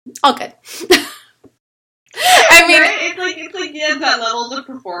fine. All good. I mean, it's like yeah, that levels of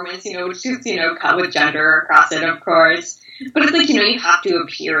performance, you know, which is, you know, come with gender across it, of course. But it's like, you know, you have to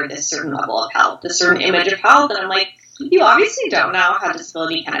appear at this certain level of health, this certain image of health, and I'm like, you obviously don't know how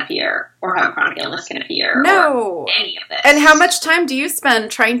disability can appear, or how chronic illness can appear, or any of this. And how much time do you spend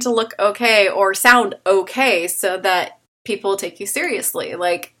trying to look okay or sound okay so that people take you seriously?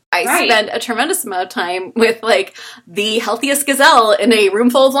 Like, I spend a tremendous amount of time with, like, the healthiest gazelle in a room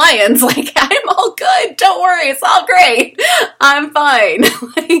full of lions. Like, I'm all good. Don't worry. It's all great. I'm fine.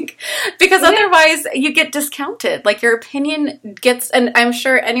 Like, because otherwise you get discounted. Like, your opinion gets, and I'm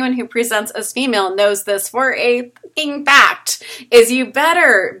sure anyone who presents as female knows this for a fucking fact, is you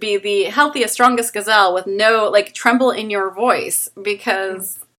better be the healthiest, strongest gazelle with no, like, tremble in your voice,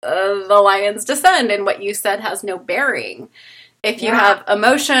 because the lions descend and what you said has no bearing. If you have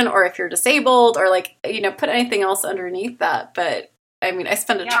emotion, or if you're disabled, or, like, you know, put anything else underneath that. But, I mean, I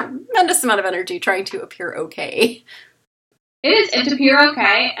spend a tremendous amount of energy trying to appear okay. It is. It's appear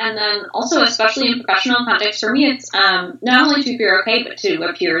okay, and then also, especially in professional context, for me, it's not only to appear okay, but to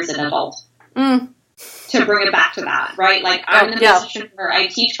appear as an adult. To bring it back to that, right? Like, I'm in a position where I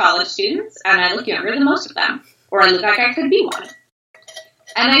teach college students, and I look younger than most of them. Or I look like I could be one.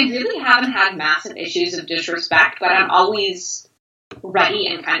 And I really haven't had massive issues of disrespect, but I'm always ready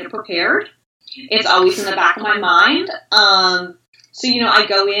and kind of prepared. It's always in the back of my mind. So, you know, I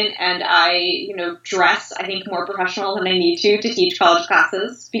go in and I, you know, dress, I think, more professional than I need to teach college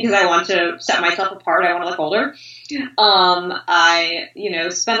classes, because I want to set myself apart. I want to look older. I, you know,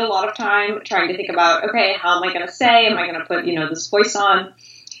 spend a lot of time trying to think about, okay, how am I going to say? Am I going to put, you know, this voice on?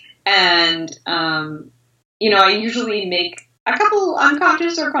 And, you know, I usually make a couple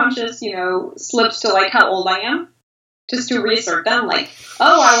unconscious or conscious, you know, slips to, like, how old I am, just to reassert them, like,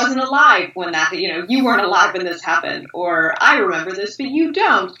 oh, I wasn't alive when that, you know, you weren't alive when this happened, or I remember this, but you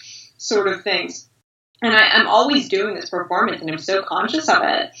don't, sort of things. And I'm always doing this performance, and I'm so conscious of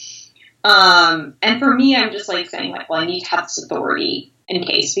it. And for me, I'm just, like, saying, like, well, I need to have this authority in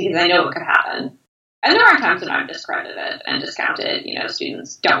case, because I know it could happen. And there are times when I'm discredited and discounted. You know,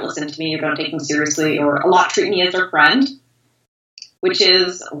 students don't listen to me or don't take me seriously, or a lot treat me as their friend, which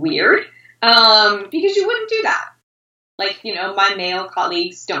is weird, because you wouldn't do that. Like, you know, my male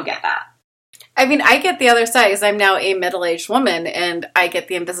colleagues don't get that. I mean, I get the other side, because I'm now a middle-aged woman, and I get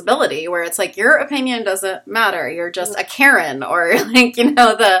the invisibility, where it's like, your opinion doesn't matter. You're just a Karen, or, like, you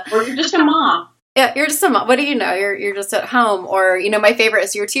know, or you're just a mom. Yeah, you're just a mom. What do you know? You're just at home. Or, you know, my favorite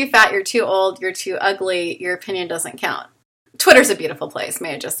is, you're too fat, you're too old, you're too ugly, your opinion doesn't count. Twitter's a beautiful place,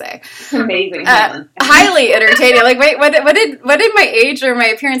 may I just say. It's amazing. Highly entertaining. Like, wait, what did my age or my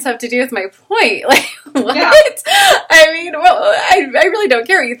appearance have to do with my point? Like, what? Yeah. I mean, well, I really don't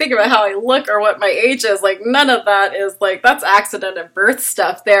care what you think about how I look or what my age is. Like, none of that is, like, that's accident of birth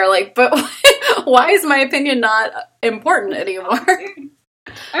stuff there. Like, but why is my opinion not important anymore?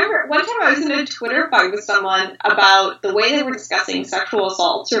 I remember one time I was in a Twitter fight with someone about the way they were discussing sexual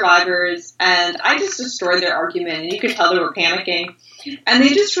assault survivors, and I just destroyed their argument, and you could tell they were panicking. And they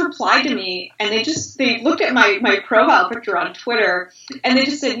just replied to me, and they looked at my profile picture on Twitter, and they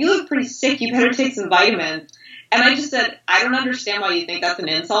just said, "You look pretty sick, you better take some vitamins." And I just said, "I don't understand why you think that's an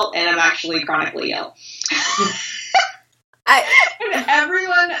insult, and I'm actually chronically ill." And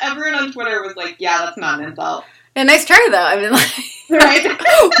everyone on Twitter was like, "Yeah, that's not an insult." A nice try, though. I mean, like, right?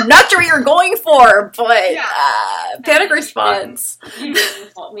 Not sure what you're going for, but panic response. You didn't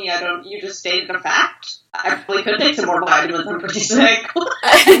insult me. You just stated a fact. I probably could take some more vitamins. I'm pretty sick.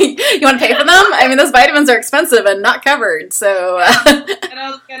 You want to pay for them? I mean, those vitamins are expensive and not covered, so.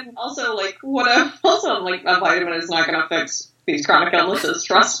 And also, like, I'm like, a vitamin is not going to fix these chronic illnesses.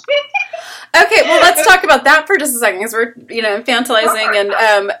 Trust me. Okay, well, let's talk about that for just a second, because we're, you know, infantilizing,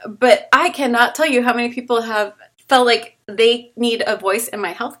 and but I cannot tell you how many people have felt like they need a voice in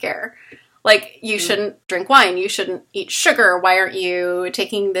my healthcare. Like, you shouldn't drink wine. You shouldn't eat sugar. Why aren't you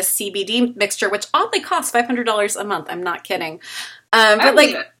taking this CBD mixture, which oddly costs $500 a month? I'm not kidding. But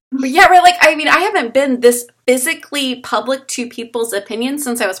like, yeah, right. Like, I mean, I haven't been this physically public to people's opinions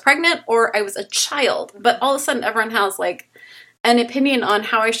since I was pregnant or I was a child. But all of a sudden, everyone has like an opinion on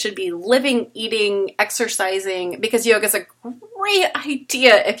how I should be living, eating, exercising, because yoga is a great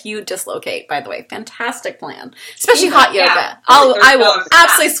idea if you dislocate, by the way. Fantastic plan. Especially hot yoga. Yeah. I will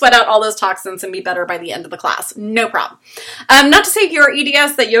absolutely sweat out all those toxins and be better by the end of the class. No problem. Not to say if you're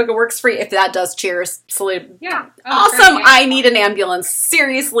EDS that yoga works for you. If that does, cheers. Salute. Yeah. Awesome. I need an ambulance.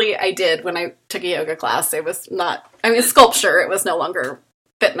 Seriously, I did when I took a yoga class. It was not, I mean, sculpture. It was no longer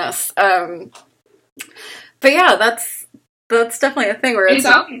fitness. But yeah, that's definitely a thing where it's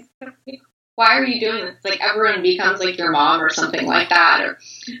always, why are you doing this? Like, everyone becomes like your mom or something like that, or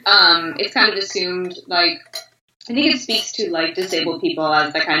it's kind of assumed, like, I think it speaks to like disabled people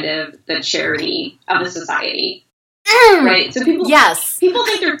as the kind of the charity of the society, right? So people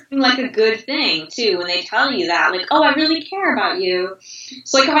think they're doing like a good thing too when they tell you that, like, oh, I really care about you.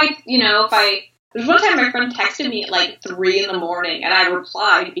 So like, there's one time my friend texted me at like 3 a.m. and I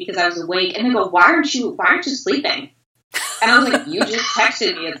replied because I was awake, and they go, why aren't you sleeping? And I was like, you just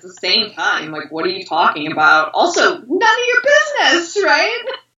texted me at the same time. Like, what are you talking about? Also, none of your business, right?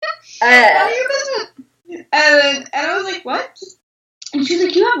 None of your business. And I was like, what? And she's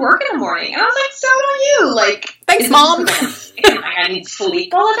like, you have work in the morning. And I was like, so do you. Like, thanks, Mom. I need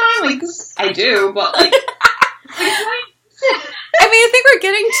sleep all the time. Like, this, I do, but like I mean, I think we're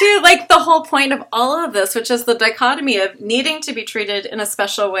getting to, like, the whole point of all of this, which is the dichotomy of needing to be treated in a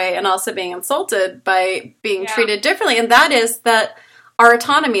special way and also being insulted by being treated differently. And that is that our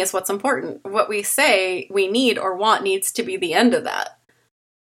autonomy is what's important. What we say we need or want needs to be the end of that.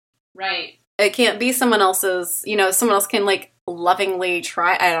 Right. It can't be someone else's, someone else can, like, lovingly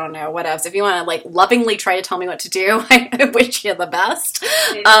try, I don't know, whatevs. If you want to, like, lovingly try to tell me what to do, I wish you the best.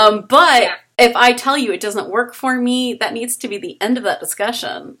 But if I tell you it doesn't work for me, that needs to be the end of that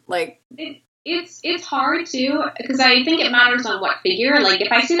discussion. Like, it's hard too, because I think it matters on what figure. Like,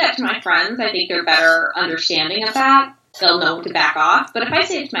 if I say that to my friends, I think they're better understanding of that. They'll know to back off. But if I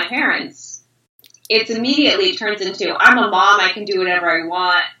say it to my parents, it immediately turns into, I'm a mom, I can do whatever I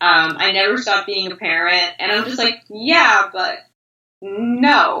want. I never stop being a parent. And I'm just like, yeah, but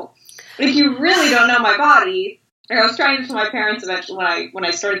no. If you really don't know my body. Like, I was trying to tell my parents eventually when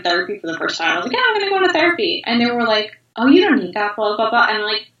I started therapy for the first time. I was like, yeah, I'm going to go to therapy. And they were like, oh, you don't need that, blah, blah, blah. And I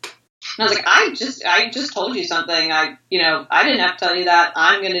was like, I just told you something. I didn't have to tell you that.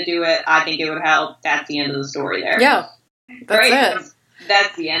 I'm going to do it. I think it would help. That's the end of the story there. Yeah. That's it.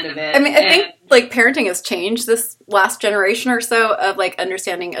 That's the end of it. I mean, I think, like, parenting has changed this last generation or so of, like,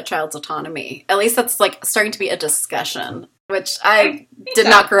 understanding a child's autonomy. At least that's, like, starting to be a discussion, which I did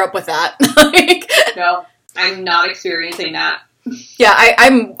not grow up with that. No, I'm not experiencing that. Yeah,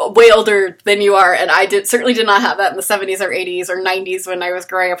 I'm way older than you are, and I certainly did not have that in the 70s or 80s or 90s when I was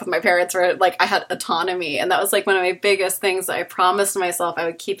growing up with my parents, where, like, I had autonomy. And that was, like, one of my biggest things that I promised myself I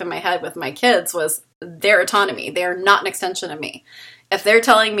would keep in my head with my kids was their autonomy. They're not an extension of me. If they're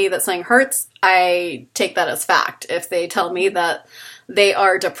telling me that something hurts, I take that as fact. If they tell me that they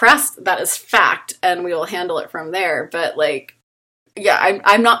are depressed, that is fact, and we will handle it from there. But, like, yeah,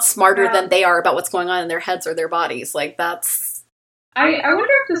 I'm not smarter than they are about what's going on in their heads or their bodies. Like, that's... I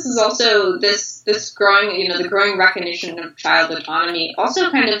wonder if this is also this growing, the growing recognition of child autonomy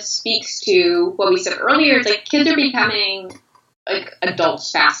also kind of speaks to what we said earlier. It's like kids are becoming, like,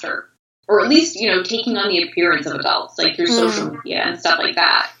 adults faster. Or at least, taking on the appearance of adults, like through social media and stuff like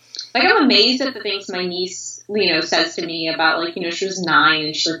that. Like, I'm amazed at the things my niece, says to me about, like, she was 9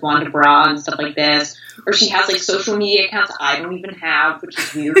 and she, like, wanted a bra and stuff like this. Or she has, like, social media accounts I don't even have, which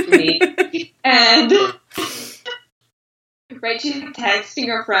is weird to me. And, right, she's texting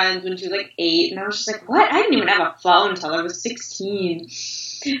her friends when she was, like, 8. And I was just like, what? I didn't even have a phone until I was 16.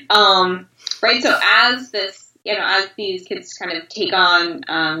 Right, so as these kids kind of take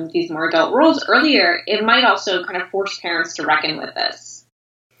on these more adult roles earlier, it might also kind of force parents to reckon with this.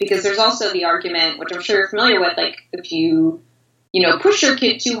 Because there's also the argument, which I'm sure you're familiar with, like, if you, push your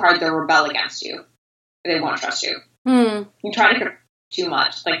kid too hard, they'll rebel against you. They won't trust you. You try to control too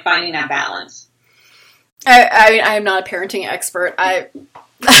much, like finding that balance. I am not a parenting expert. I've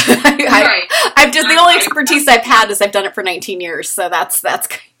just, the only expertise I've had is I've done it for 19 years, so that's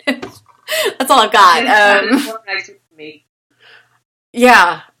kind of... That's all I've got.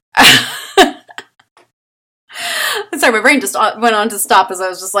 Yeah. Sorry, my brain just went on to stop as I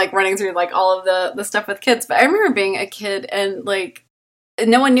was just, like, running through, like, all of the stuff with kids. But I remember being a kid and, like,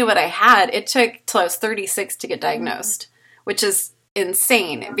 no one knew what I had. It took till I was 36 to get diagnosed, which is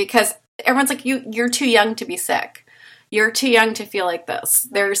insane because everyone's like, you're too young to be sick. You're too young to feel like this.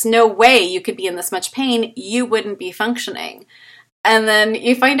 There's no way you could be in this much pain. You wouldn't be functioning. And then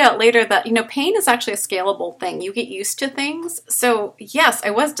you find out later that, pain is actually a scalable thing. You get used to things. So yes, I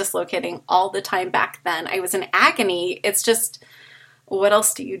was dislocating all the time back then. I was in agony. It's just, what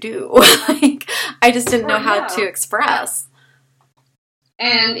else do you do? Like, I just didn't know how to express.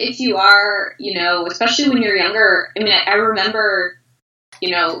 And if you are, especially when you're younger, I mean, I remember,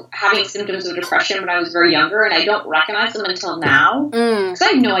 having symptoms of depression when I was very younger, and I don't recognize them until now. Because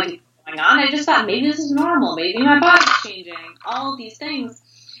I have no idea what's going on. I just thought, maybe this is normal. Maybe my body's changing. All of these things.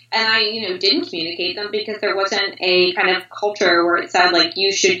 And I, didn't communicate them because there wasn't a kind of culture where it said, like,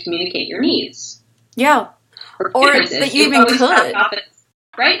 you should communicate your needs. Yeah. Or that you even could.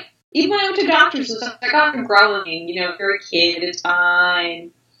 Right? Even when I went to doctors, it was like, oh, I'm growing, you're a kid, it's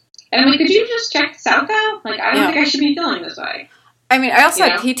fine. And I'm like, could you just check this out, though? Like, I don't think I should be feeling this way. I mean, I also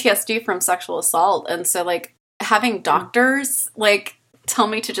had PTSD from sexual assault, and so, like, having doctors, like, tell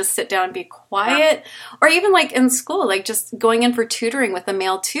me to just sit down and be quiet, or even, like, in school, like, just going in for tutoring with a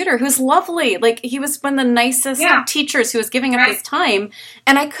male tutor who's lovely. Like, he was one of the nicest teachers who was giving up his time,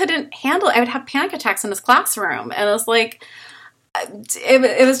 and I couldn't handle it. I would have panic attacks in his classroom, and I was like...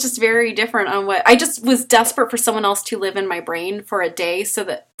 It was just very different on what... I just was desperate for someone else to live in my brain for a day so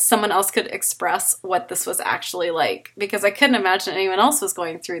that someone else could express what this was actually like. Because I couldn't imagine anyone else was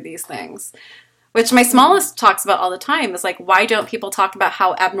going through these things. Which my smallest talks about all the time is like, why don't people talk about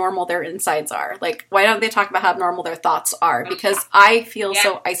how abnormal their insides are? Like, why don't they talk about how abnormal their thoughts are? Because I feel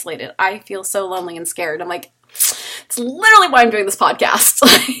so isolated. I feel so lonely and scared. I'm like, it's literally why I'm doing this podcast.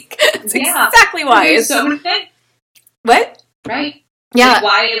 Like, it's exactly why. There's so many things. What? Right. Yeah. Like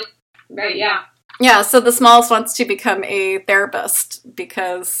why? Right. Yeah. Yeah. So the smallest wants to become a therapist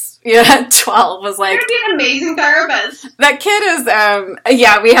because 12 was like, you're be an amazing therapist. That kid is.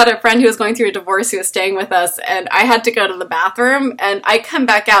 We had a friend who was going through a divorce who was staying with us, and I had to go to the bathroom, and I come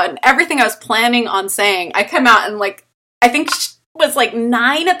back out, and everything I was planning on saying, I come out and like, I think she was like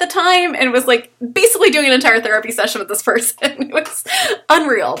 9 at the time, and was like basically doing an entire therapy session with this person. It was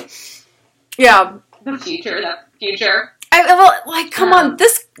unreal. Yeah. The future. Come on,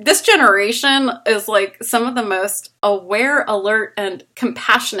 this generation is like some of the most aware, alert, and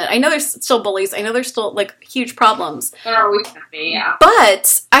compassionate. I know there's still bullies. I know there's still like huge problems. There always can be, yeah.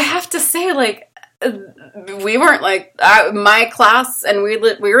 But I have to say, like, we weren't like my class, and we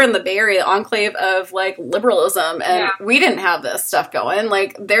were in the Bay Area enclave of like liberalism, and we didn't have this stuff going.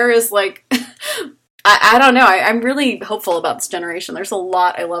 Like, there is like, I don't know. I'm really hopeful about this generation. There's a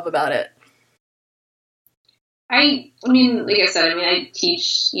lot I love about it. I mean, like I said, I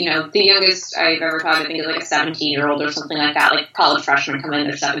teach, the youngest I've ever taught, I think, is like a 17-year-old or something like that. Like, college freshmen come in,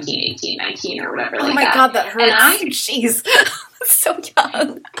 they're 17, 18, 19, or whatever like that. Oh my God, that hurts. And jeez, that's so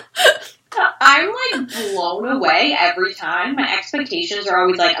young. I'm, like, blown away every time. My expectations are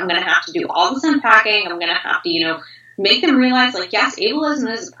always, like, I'm going to have to do all this unpacking. I'm going to have to, make them realize, like, yes, ableism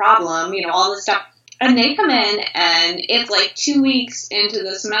is a problem, all this stuff. And they come in, and it's like 2 weeks into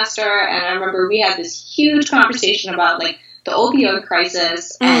the semester, and I remember we had this huge conversation about, like, the opioid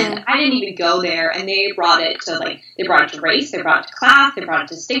crisis, and I didn't even go there, and they brought it to race, they brought it to class, they brought it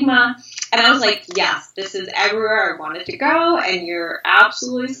to stigma, and I was like, yes, this is everywhere I wanted to go, and you're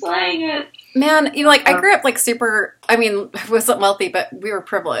absolutely slaying it. Man, I grew up, like, I wasn't wealthy, but we were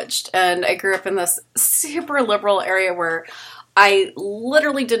privileged, and I grew up in this super liberal area where I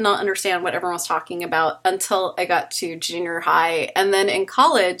literally did not understand what everyone was talking about until I got to junior high. And then in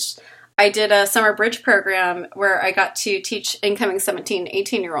college, I did a summer bridge program where I got to teach incoming 17,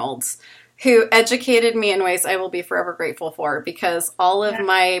 18-year-olds who educated me in ways I will be forever grateful for, because all of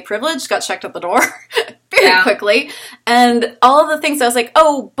my privilege got checked at the door very quickly. And all of the things I was like,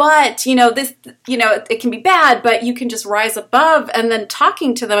 oh, but, this, it can be bad, but you can just rise above. And then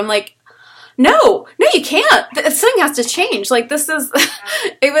talking to them, I'm like, No, you can't. Something has to change. Like,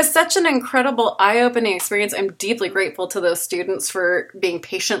 it was such an incredible eye-opening experience. I'm deeply grateful to those students for being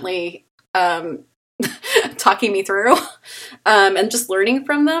patiently talking me through and just learning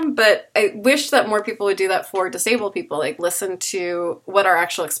from them. But I wish that more people would do that for disabled people, like listen to what our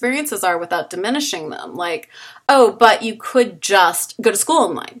actual experiences are without diminishing them. Like, oh, but you could just go to school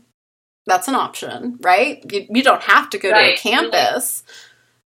online. That's an option, right? You don't have to go to a campus.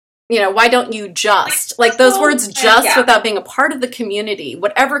 Why don't you just, like those words just without being a part of the community,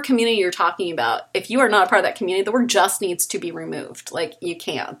 whatever community you're talking about, if you are not a part of that community, the word just needs to be removed. Like, you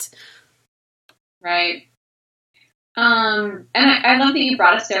can't. Right. And I love that you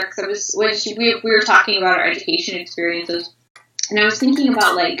brought us there, because we were talking about our education experiences, And I was thinking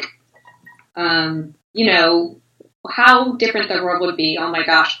about, like, you know, how different the world would be, oh my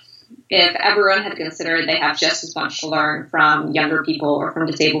gosh, if everyone had considered they have just as much to learn from younger people or from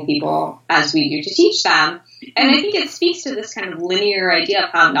disabled people as we do to teach them. And I think it speaks to this kind of linear idea of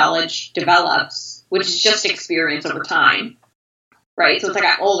how knowledge develops, which is just experience over time, right? So it's like,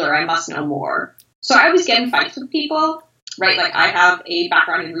 I'm older, I must know more. So I always get in fights with people, right? Like, I have a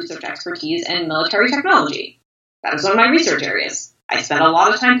background in research expertise in military technology. That is one of my research areas. I spent a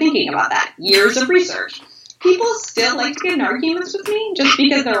lot of time thinking about that. Years of research. People still like to get in arguments with me just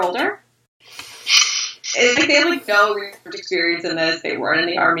because they're older. It's like they have, like, no research experience in this. They weren't in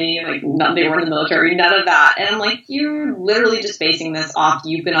the army. Like, they weren't in the military. None of that. And I'm like, you're literally just basing this off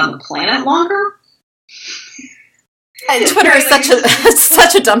you've been on the planet longer. And Twitter is such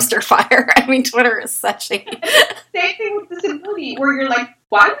a dumpster fire. I mean, Twitter is such a... Same thing with disability, where you're like,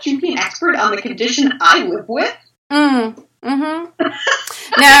 why would you be an expert on the condition I live with? Mm-hmm.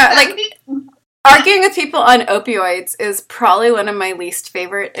 No, like, arguing with people on opioids is probably one of my least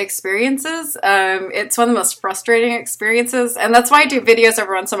favorite experiences. It's one of the most frustrating experiences, and that's why I do videos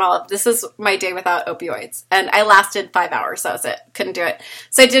every once in a while. This is my day without opioids, and I lasted 5 hours. That was it. Couldn't do it.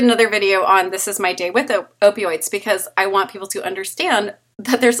 So I did another video on this is my day with opioids, because I want people to understand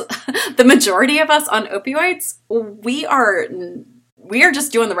that there's the majority of us on opioids, we are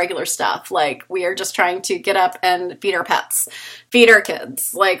just doing the regular stuff. Like, we are just trying to get up and feed our pets, feed our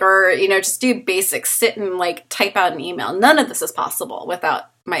kids, like, or, you know, just do basics, sit and, like, type out an email. None of this is possible without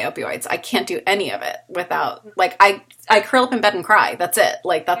my opioids. I can't do any of it without, like, I curl up in bed and cry. That's it.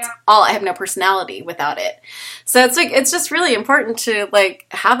 Like, that's all. I have no personality without it. So it's like, it's just really important to, like,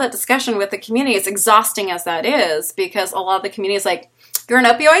 have that discussion with the community, as exhausting as that is, because a lot of the community is like, you're on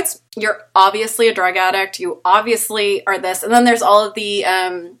opioids, you're obviously a drug addict, you obviously are this. And then there's all of the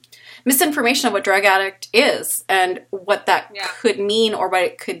misinformation of what drug addict is and what that could mean or what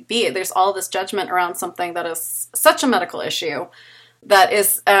it could be. There's all this judgment around something that is such a medical issue that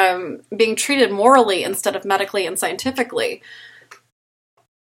is being treated morally instead of medically and scientifically.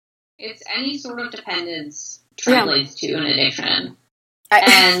 It's any sort of dependence translates to an addiction.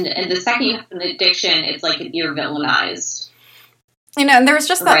 And the second you have an addiction, it's like you're villainized. You know, and there was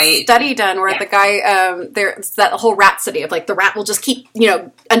just that study done where the guy, there's that whole rat study of, like, the rat will just keep, you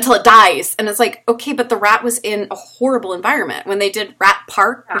know, until it dies. And it's like, okay, but the rat was in a horrible environment. When they did Rat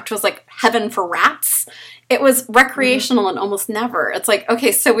Park, which was like heaven for rats, it was recreational and almost never. It's like,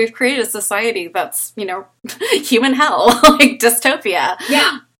 okay, so we've created a society that's, you know, human hell, like dystopia.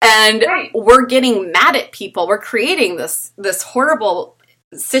 Yeah. And we're getting mad at people. We're creating this horrible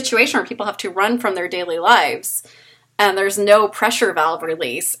situation where people have to run from their daily lives. And there's no pressure valve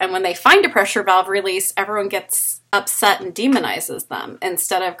release. And when they find a pressure valve release, everyone gets upset and demonizes them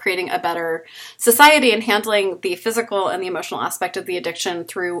instead of creating a better society and handling the physical and the emotional aspect of the addiction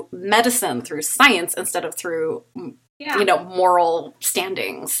through medicine, through science, instead of through, you know, moral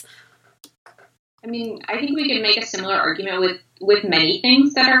standings. I mean, I think we can make a similar argument with many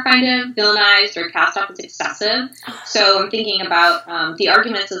things that are kind of villainized or cast off as excessive. So I'm thinking about the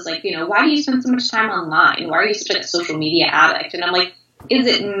arguments is like, you know, why do you spend so much time online? Why are you such a social media addict? And I'm like, is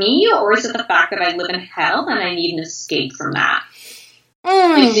it me, or is it the fact that I live in hell and I need an escape from that?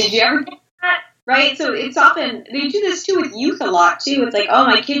 Like, did you ever get that? Right? So it's often, they do this too with youth a lot too. It's like, oh,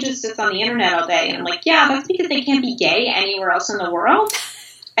 my kid just sits on the internet all day. And I'm like, yeah, that's because they can't be gay anywhere else in the world.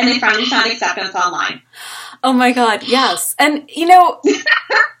 And they finally found acceptance online. Oh my God, yes. And, you know,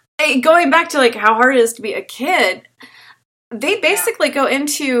 going back to, like, how hard it is to be a kid, they basically go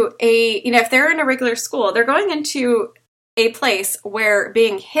into a, you know, if they're in a regular school, they're going into a place where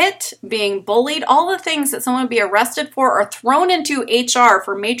being hit, being bullied, all the things that someone would be arrested for or thrown into HR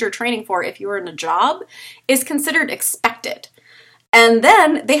for major training for if you were in a job is considered expected. And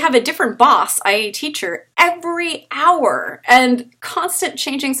then they have a different boss, i.e. teacher, every hour and constant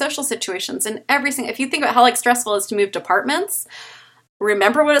changing social situations and everything. If you think about how, like, stressful it is to move departments,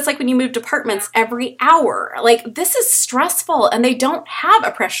 remember what it's like when you move departments every hour. Like, this is stressful, and they don't have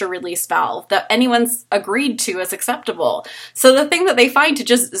a pressure release valve that anyone's agreed to as acceptable. So the thing that they find to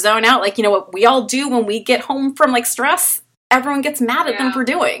just zone out, like, you know what we all do when we get home from, like, stress, everyone gets mad at them for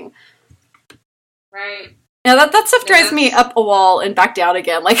doing. Right. Now, that stuff drives me up a wall and back down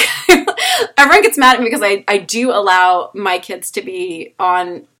again. Like, everyone gets mad at me because I do allow my kids to be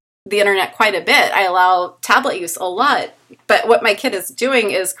on the internet quite a bit. I allow tablet use a lot. But what my kid is doing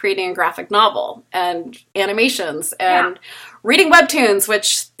is creating a graphic novel and animations and reading webtoons,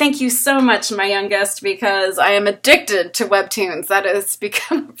 which, thank you so much, my youngest, because I am addicted to webtoons. That has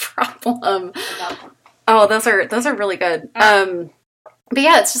become a problem. Oh, those are really good. But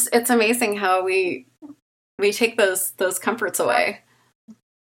yeah, it's amazing how we we take those comforts away.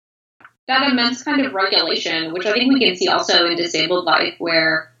 That immense kind of regulation, which I think we can see also in disabled life,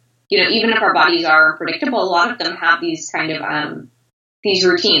 where, you know, even if our bodies are unpredictable, a lot of them have these kind of these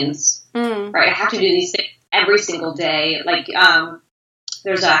routines, right? I have to do these things every single day. Like,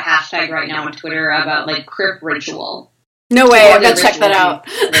 there's a hashtag right now on Twitter about like crib ritual. No way, I've got to check that out.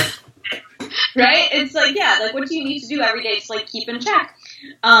 Right? It's like, yeah, like what do you need to do every day to like keep in check?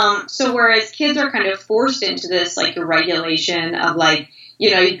 So whereas kids are kind of forced into this like regulation of like,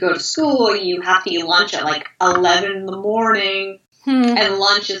 you know, you go to school, you have to eat lunch at like 11 in the morning, and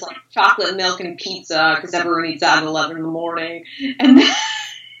lunch is like chocolate milk and pizza because everyone eats that at 11 in the morning. And then,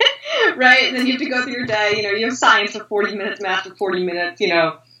 right? And then you have to go through your day, you know, you have science for 40 minutes, math for 40 minutes, you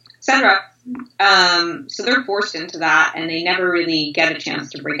know, etc. So they're forced into that, and they never really get a chance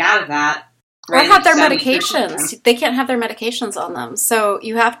to break out of that. Right? Or have their medications. They can't have their medications on them. So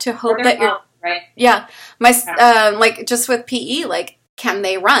you have to hope that you're... Right. Yeah. Like, just with PE, like, can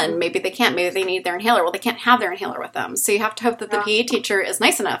they run? Maybe they can't. Maybe they need their inhaler. Well, they can't have their inhaler with them. So you have to hope that the PE teacher is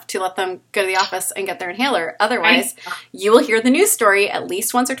nice enough to let them go to the office and get their inhaler. Otherwise, you will hear the news story at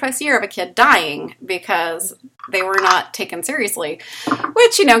least once or twice a year of a kid dying because they were not taken seriously.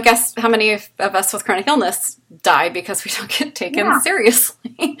 Which, you know, guess how many of us with chronic illness die because we don't get taken seriously.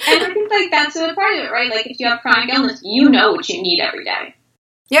 And I think, like, that's a part of it, right? Like, if you have chronic illness, you know what you need every day.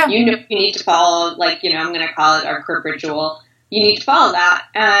 Yeah. You know you need to follow, like, you know, I'm going to call it our crib ritual. You need to follow that.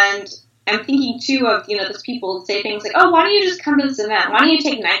 And I'm thinking, too, of, you know, those people say things like, oh, why don't you just come to this event? Why don't you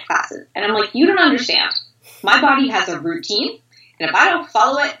take night classes? And I'm like, you don't understand. My body has a routine, and if I don't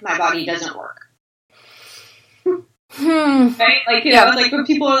follow it, my body doesn't work. Right? Like, you know, like when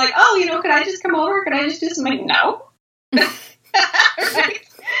people are like, oh, you know, could I just come over? Could I just do something? Like, no. Right?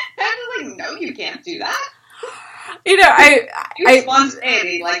 I'm just like, no, you can't do that. You know, I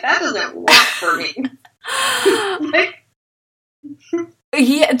spontaneity, like, that doesn't work for me. Like,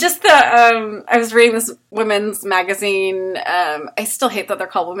 yeah, just the, I was reading this women's magazine. I still hate that they're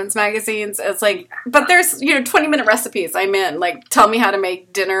called women's magazines. It's like, but there's, you know, 20-minute recipes. I'm in. Like, tell me how to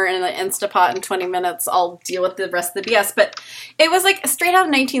make dinner in an Instapot in 20 minutes. I'll deal with the rest of the BS. But it was like straight out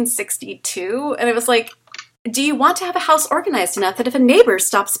of 1962. And it was like, do you want to have a house organized enough that if a neighbor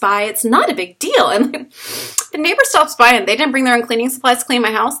stops by, it's not a big deal? And like, the neighbor stops by and they didn't bring their own cleaning supplies to clean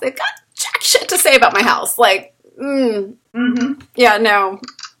my house. They've got jack shit to say about my house. Like, yeah, no.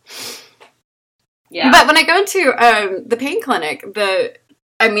 Yeah. But when I go into the pain clinic,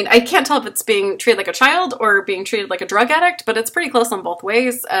 I can't tell if it's being treated like a child or being treated like a drug addict, but it's pretty close on both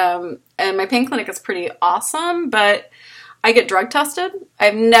ways. And my pain clinic is pretty awesome, but I get drug tested.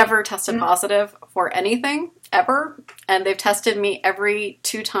 I've never tested positive for anything, ever. And they've tested me every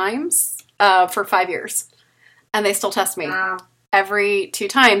 2 times for 5 years. And they still test me. Wow. Every 2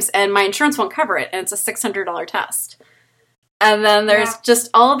 times, and my insurance won't cover it, and it's a $600 test. And then there's just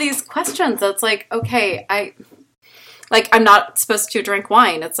all these questions that's like, okay, I'm not supposed to drink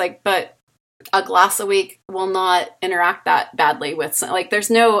wine. It's like, but a glass a week will not interact that badly with, like, there's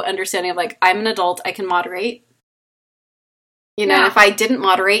no understanding of, like, I'm an adult, I can moderate. You know, if I didn't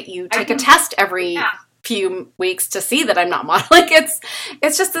moderate, you take a test every few weeks to see that I'm not moderating. Like,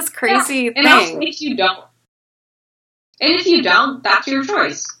 it's just this crazy thing. And also, if you don't. And if you don't, that's your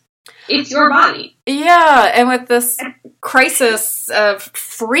choice. It's your body. Yeah, and with this crisis of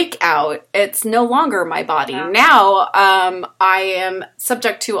freak out, it's no longer my body. Yeah. Now, I am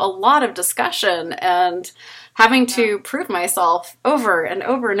subject to a lot of discussion and having to prove myself over and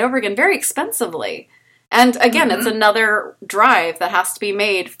over and over again, very expensively. And again, it's another drive that has to be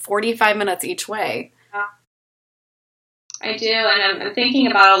made 45 minutes each way. I do, and I'm thinking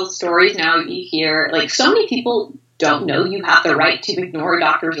about all the stories now you hear. Like, so many people don't know you have the right to ignore a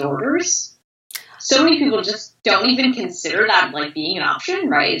doctor's orders. So many people just don't even consider that, like, being an option,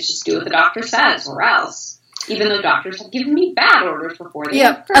 right? It's just do what the doctor says or else. Even though doctors have given me bad orders before.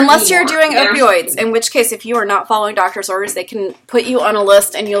 Unless you're doing opioids, in which case, if you are not following doctor's orders, they can put you on a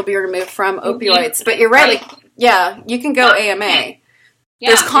list and you'll be removed from opioids. But you're right, like, you can go AMA. Yeah,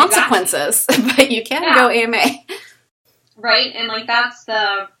 there's consequences, but you can go AMA. Right, and, like, that's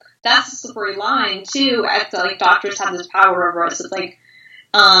the slippery line, too. Like, doctors have this power over us. It's like,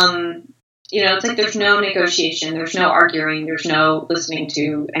 you know, it's like there's no negotiation, there's no arguing, there's no listening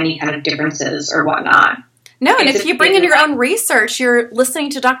to any kind of differences or whatnot. No, and if you bring in your own research, you're listening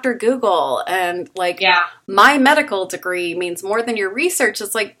to Dr. Google, and, like, my medical degree means more than your research.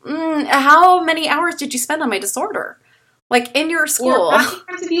 It's like, how many hours did you spend on my disorder? Like, in your school. Or how many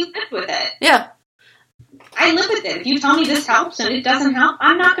times have you lived with it? Yeah. I live with it. If you tell me this helps and it doesn't help,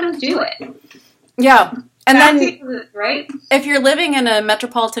 I'm not going to do it. Yeah. And That's then, right? if you're living in a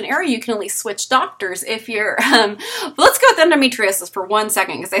metropolitan area, you can at least switch doctors. If you're, let's go with endometriosis for 1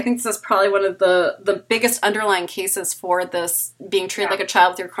 second, because I think this is probably one of the biggest underlying cases for this being treated like a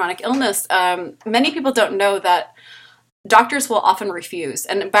child with your chronic illness. Many people don't know that doctors will often refuse.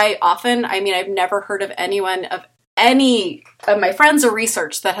 And by often, I mean, I've never heard of anyone of any of my friends or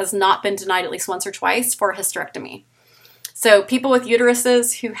research that has not been denied at least once or twice for a hysterectomy. So people with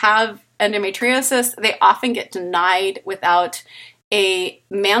uteruses who have endometriosis, they often get denied without a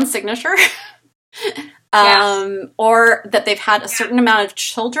man's signature, or that they've had a certain amount of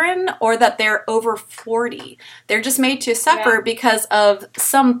children, or that they're over 40. They're just made to suffer because of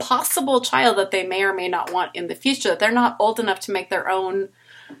some possible child that they may or may not want in the future. They're not old enough to make their own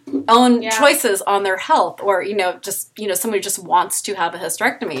choices on their health, or somebody just wants to have a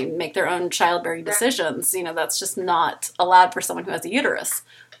hysterectomy and make their own childbearing decisions. That's just not allowed for someone who has a uterus.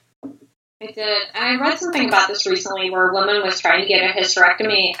 I did. And I read something about this recently where a woman was trying to get a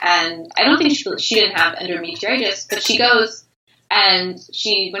hysterectomy, and I don't think she didn't have endometriosis, but she goes and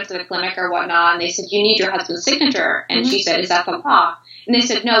she went to the clinic or whatnot, and they said, you need your husband's signature. And she said, is that the law? And they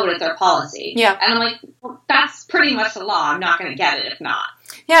said, no, but it's their policy. Yeah. And I'm like, well, that's pretty much the law. I'm not going to get it if not.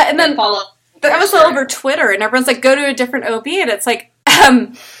 Yeah, and then that was all over Twitter, and everyone's like, go to a different OB, and it's like,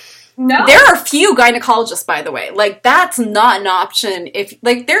 no. There are few gynecologists, by the way. Like, that's not an option. If,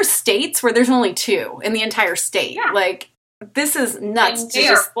 like, there's states where there's only 2 in the entire state. Yeah. Like, this is nuts. And they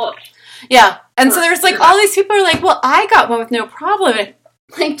are booked. Yeah. And so there's, like, all these people are like, well, I got one with no problem. And,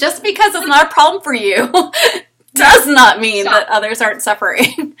 like, just because it's not a problem for you does not mean that others aren't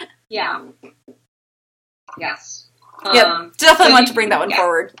suffering. Yeah. Yes. Definitely want to bring that one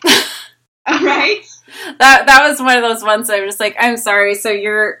forward. Right? That was one of those ones that I was just like, I'm sorry, so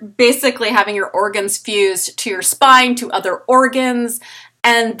you're basically having your organs fused to your spine, to other organs,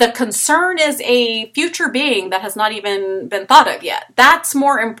 and the concern is a future being that has not even been thought of yet. That's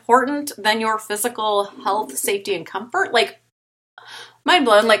more important than your physical health, safety, and comfort. Like, mind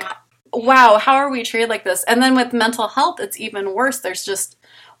blown. Like, wow, how are we treated like this? And then with mental health, it's even worse. There's just,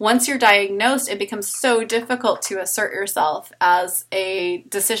 once you're diagnosed, it becomes so difficult to assert yourself as a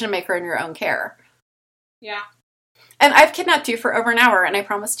decision maker in your own care. Yeah. And I've kidnapped you for over an hour, and I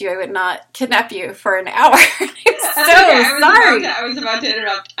promised you I would not kidnap you for an hour. I was about to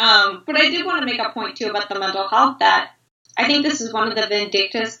interrupt. But I did want to make a point, too, about the mental health, that I think this is one of the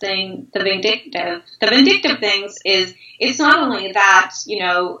vindictive things is, it's not only that,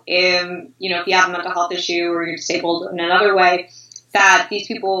 if you have a mental health issue or you're disabled in another way, that these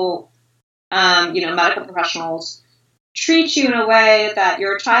people, medical professionals treat you in a way that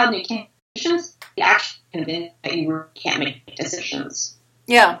you're a child and you can't make decisions. They actually convince that you can't make decisions.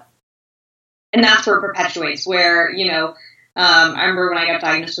 Yeah. And that's where it perpetuates, where, I remember when I got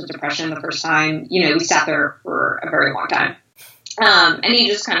diagnosed with depression the first time, we sat there for a very long time. And he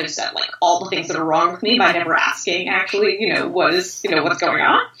just kind of said, like, all the things that are wrong with me by never asking, actually, what's going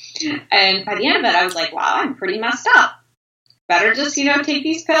on. And by the end of it, I was like, wow, I'm pretty messed up. Better just, take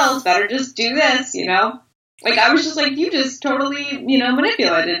these pills. Better just do this, Like, I was just like, you just totally,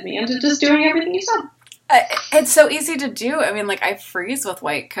 manipulated me into just doing everything you said. It's so easy to do. I mean, like, I freeze with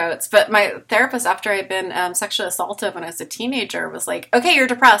white coats. But my therapist, after I'd been sexually assaulted when I was a teenager, was like, okay, you're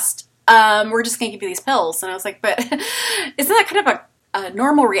depressed. We're just going to give you these pills. And I was like, but isn't that kind of a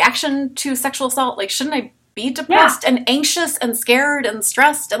normal reaction to sexual assault? Like, shouldn't I be depressed and anxious and scared and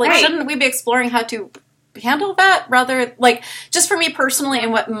stressed? Like, shouldn't we be exploring how to handle that rather, like, just for me personally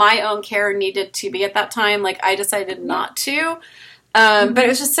and what my own care needed to be at that time, like, I decided not to. But it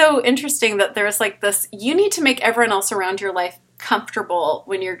was just so interesting that there was like this, you need to make everyone else around your life comfortable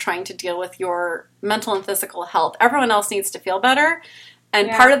when you're trying to deal with your mental and physical health. Everyone else needs to feel better. And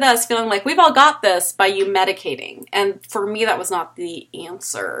part of that is feeling like we've all got this by you medicating. And for me, that was not the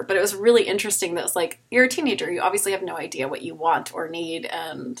answer. But it was really interesting that it's like, you're a teenager. You obviously have no idea what you want or need.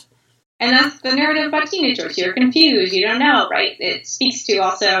 And that's the narrative about teenagers. You're confused. You don't know, right? It speaks to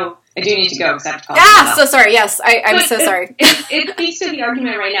also, I do need to go because I have to call so sorry. Yes, I'm so sorry. It speaks to the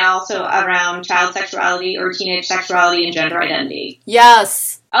argument right now also around child sexuality or teenage sexuality and gender identity.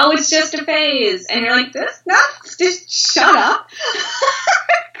 Yes. Oh, it's just a phase. And you're like, just shut up.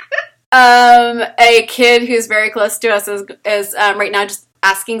 A kid who's very close to us is right now just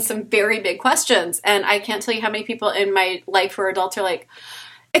asking some very big questions. And I can't tell you how many people in my life who are adults are like,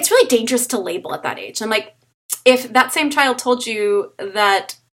 it's really dangerous to label at that age. I'm like, if that same child told you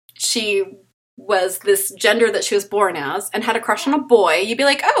that she was this gender that she was born as and had a crush on a boy, you'd be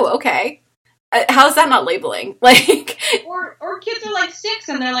like, oh, okay. How is that not labeling? Like, Or kids are like 6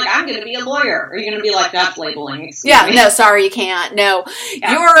 and they're like, I'm going to be a lawyer. Are you going to be like, that's labeling? Yeah, no, sorry, you can't. No,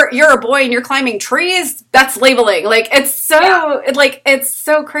 you're a boy and you're climbing trees. That's labeling. Like, it's so it's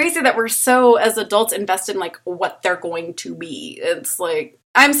so crazy that we're so, as adults, invested in like what they're going to be. It's like,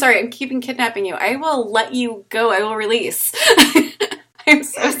 I'm sorry, I'm keeping kidnapping you. I will let you go. I will release. I'm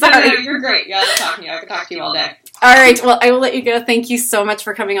so sorry. No, you're great. Yeah, I love talking to you. I could talk to you all day. All right, well, I will let you go. Thank you so much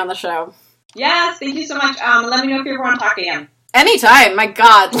for coming on the show. Yes, thank you so much. Let me know if you ever want to talk again. Anytime, my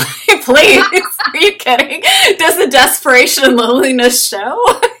God, please. Are you kidding? Does the desperation and loneliness show?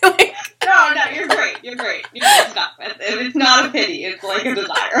 Like, no, you're great. You're great. Stop. It's not a pity. It's like a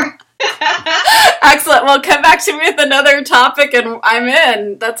desire. Excellent. Well, come back to me with another topic and I'm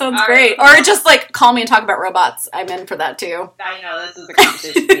in. That sounds great. Right. Or just like call me and talk about robots. I'm in for that too. I know, this is a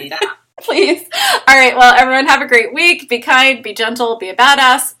conversation we need to have. Please. All right. Well, everyone have a great week. Be kind, be gentle, be a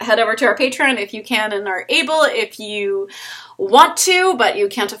badass. Head over to our Patreon if you can and are able. If you want to, but you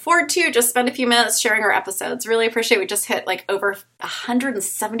can't afford to, just spend a few minutes sharing our episodes. Really appreciate it. We just hit like over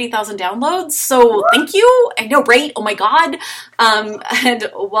 170,000 downloads. So thank you. I know, right? Oh my God. And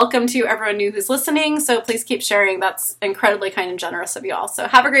welcome to everyone new who's listening. So please keep sharing. That's incredibly kind and generous of you all. So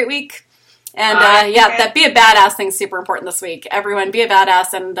have a great week. And that be a badass thing is super important this week. Everyone be a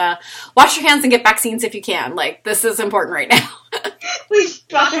badass and wash your hands and get vaccines if you can. Like, this is important right now. Please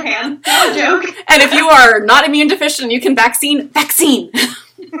wash your hands. No joke. And if you are not immune deficient, you can vaccine.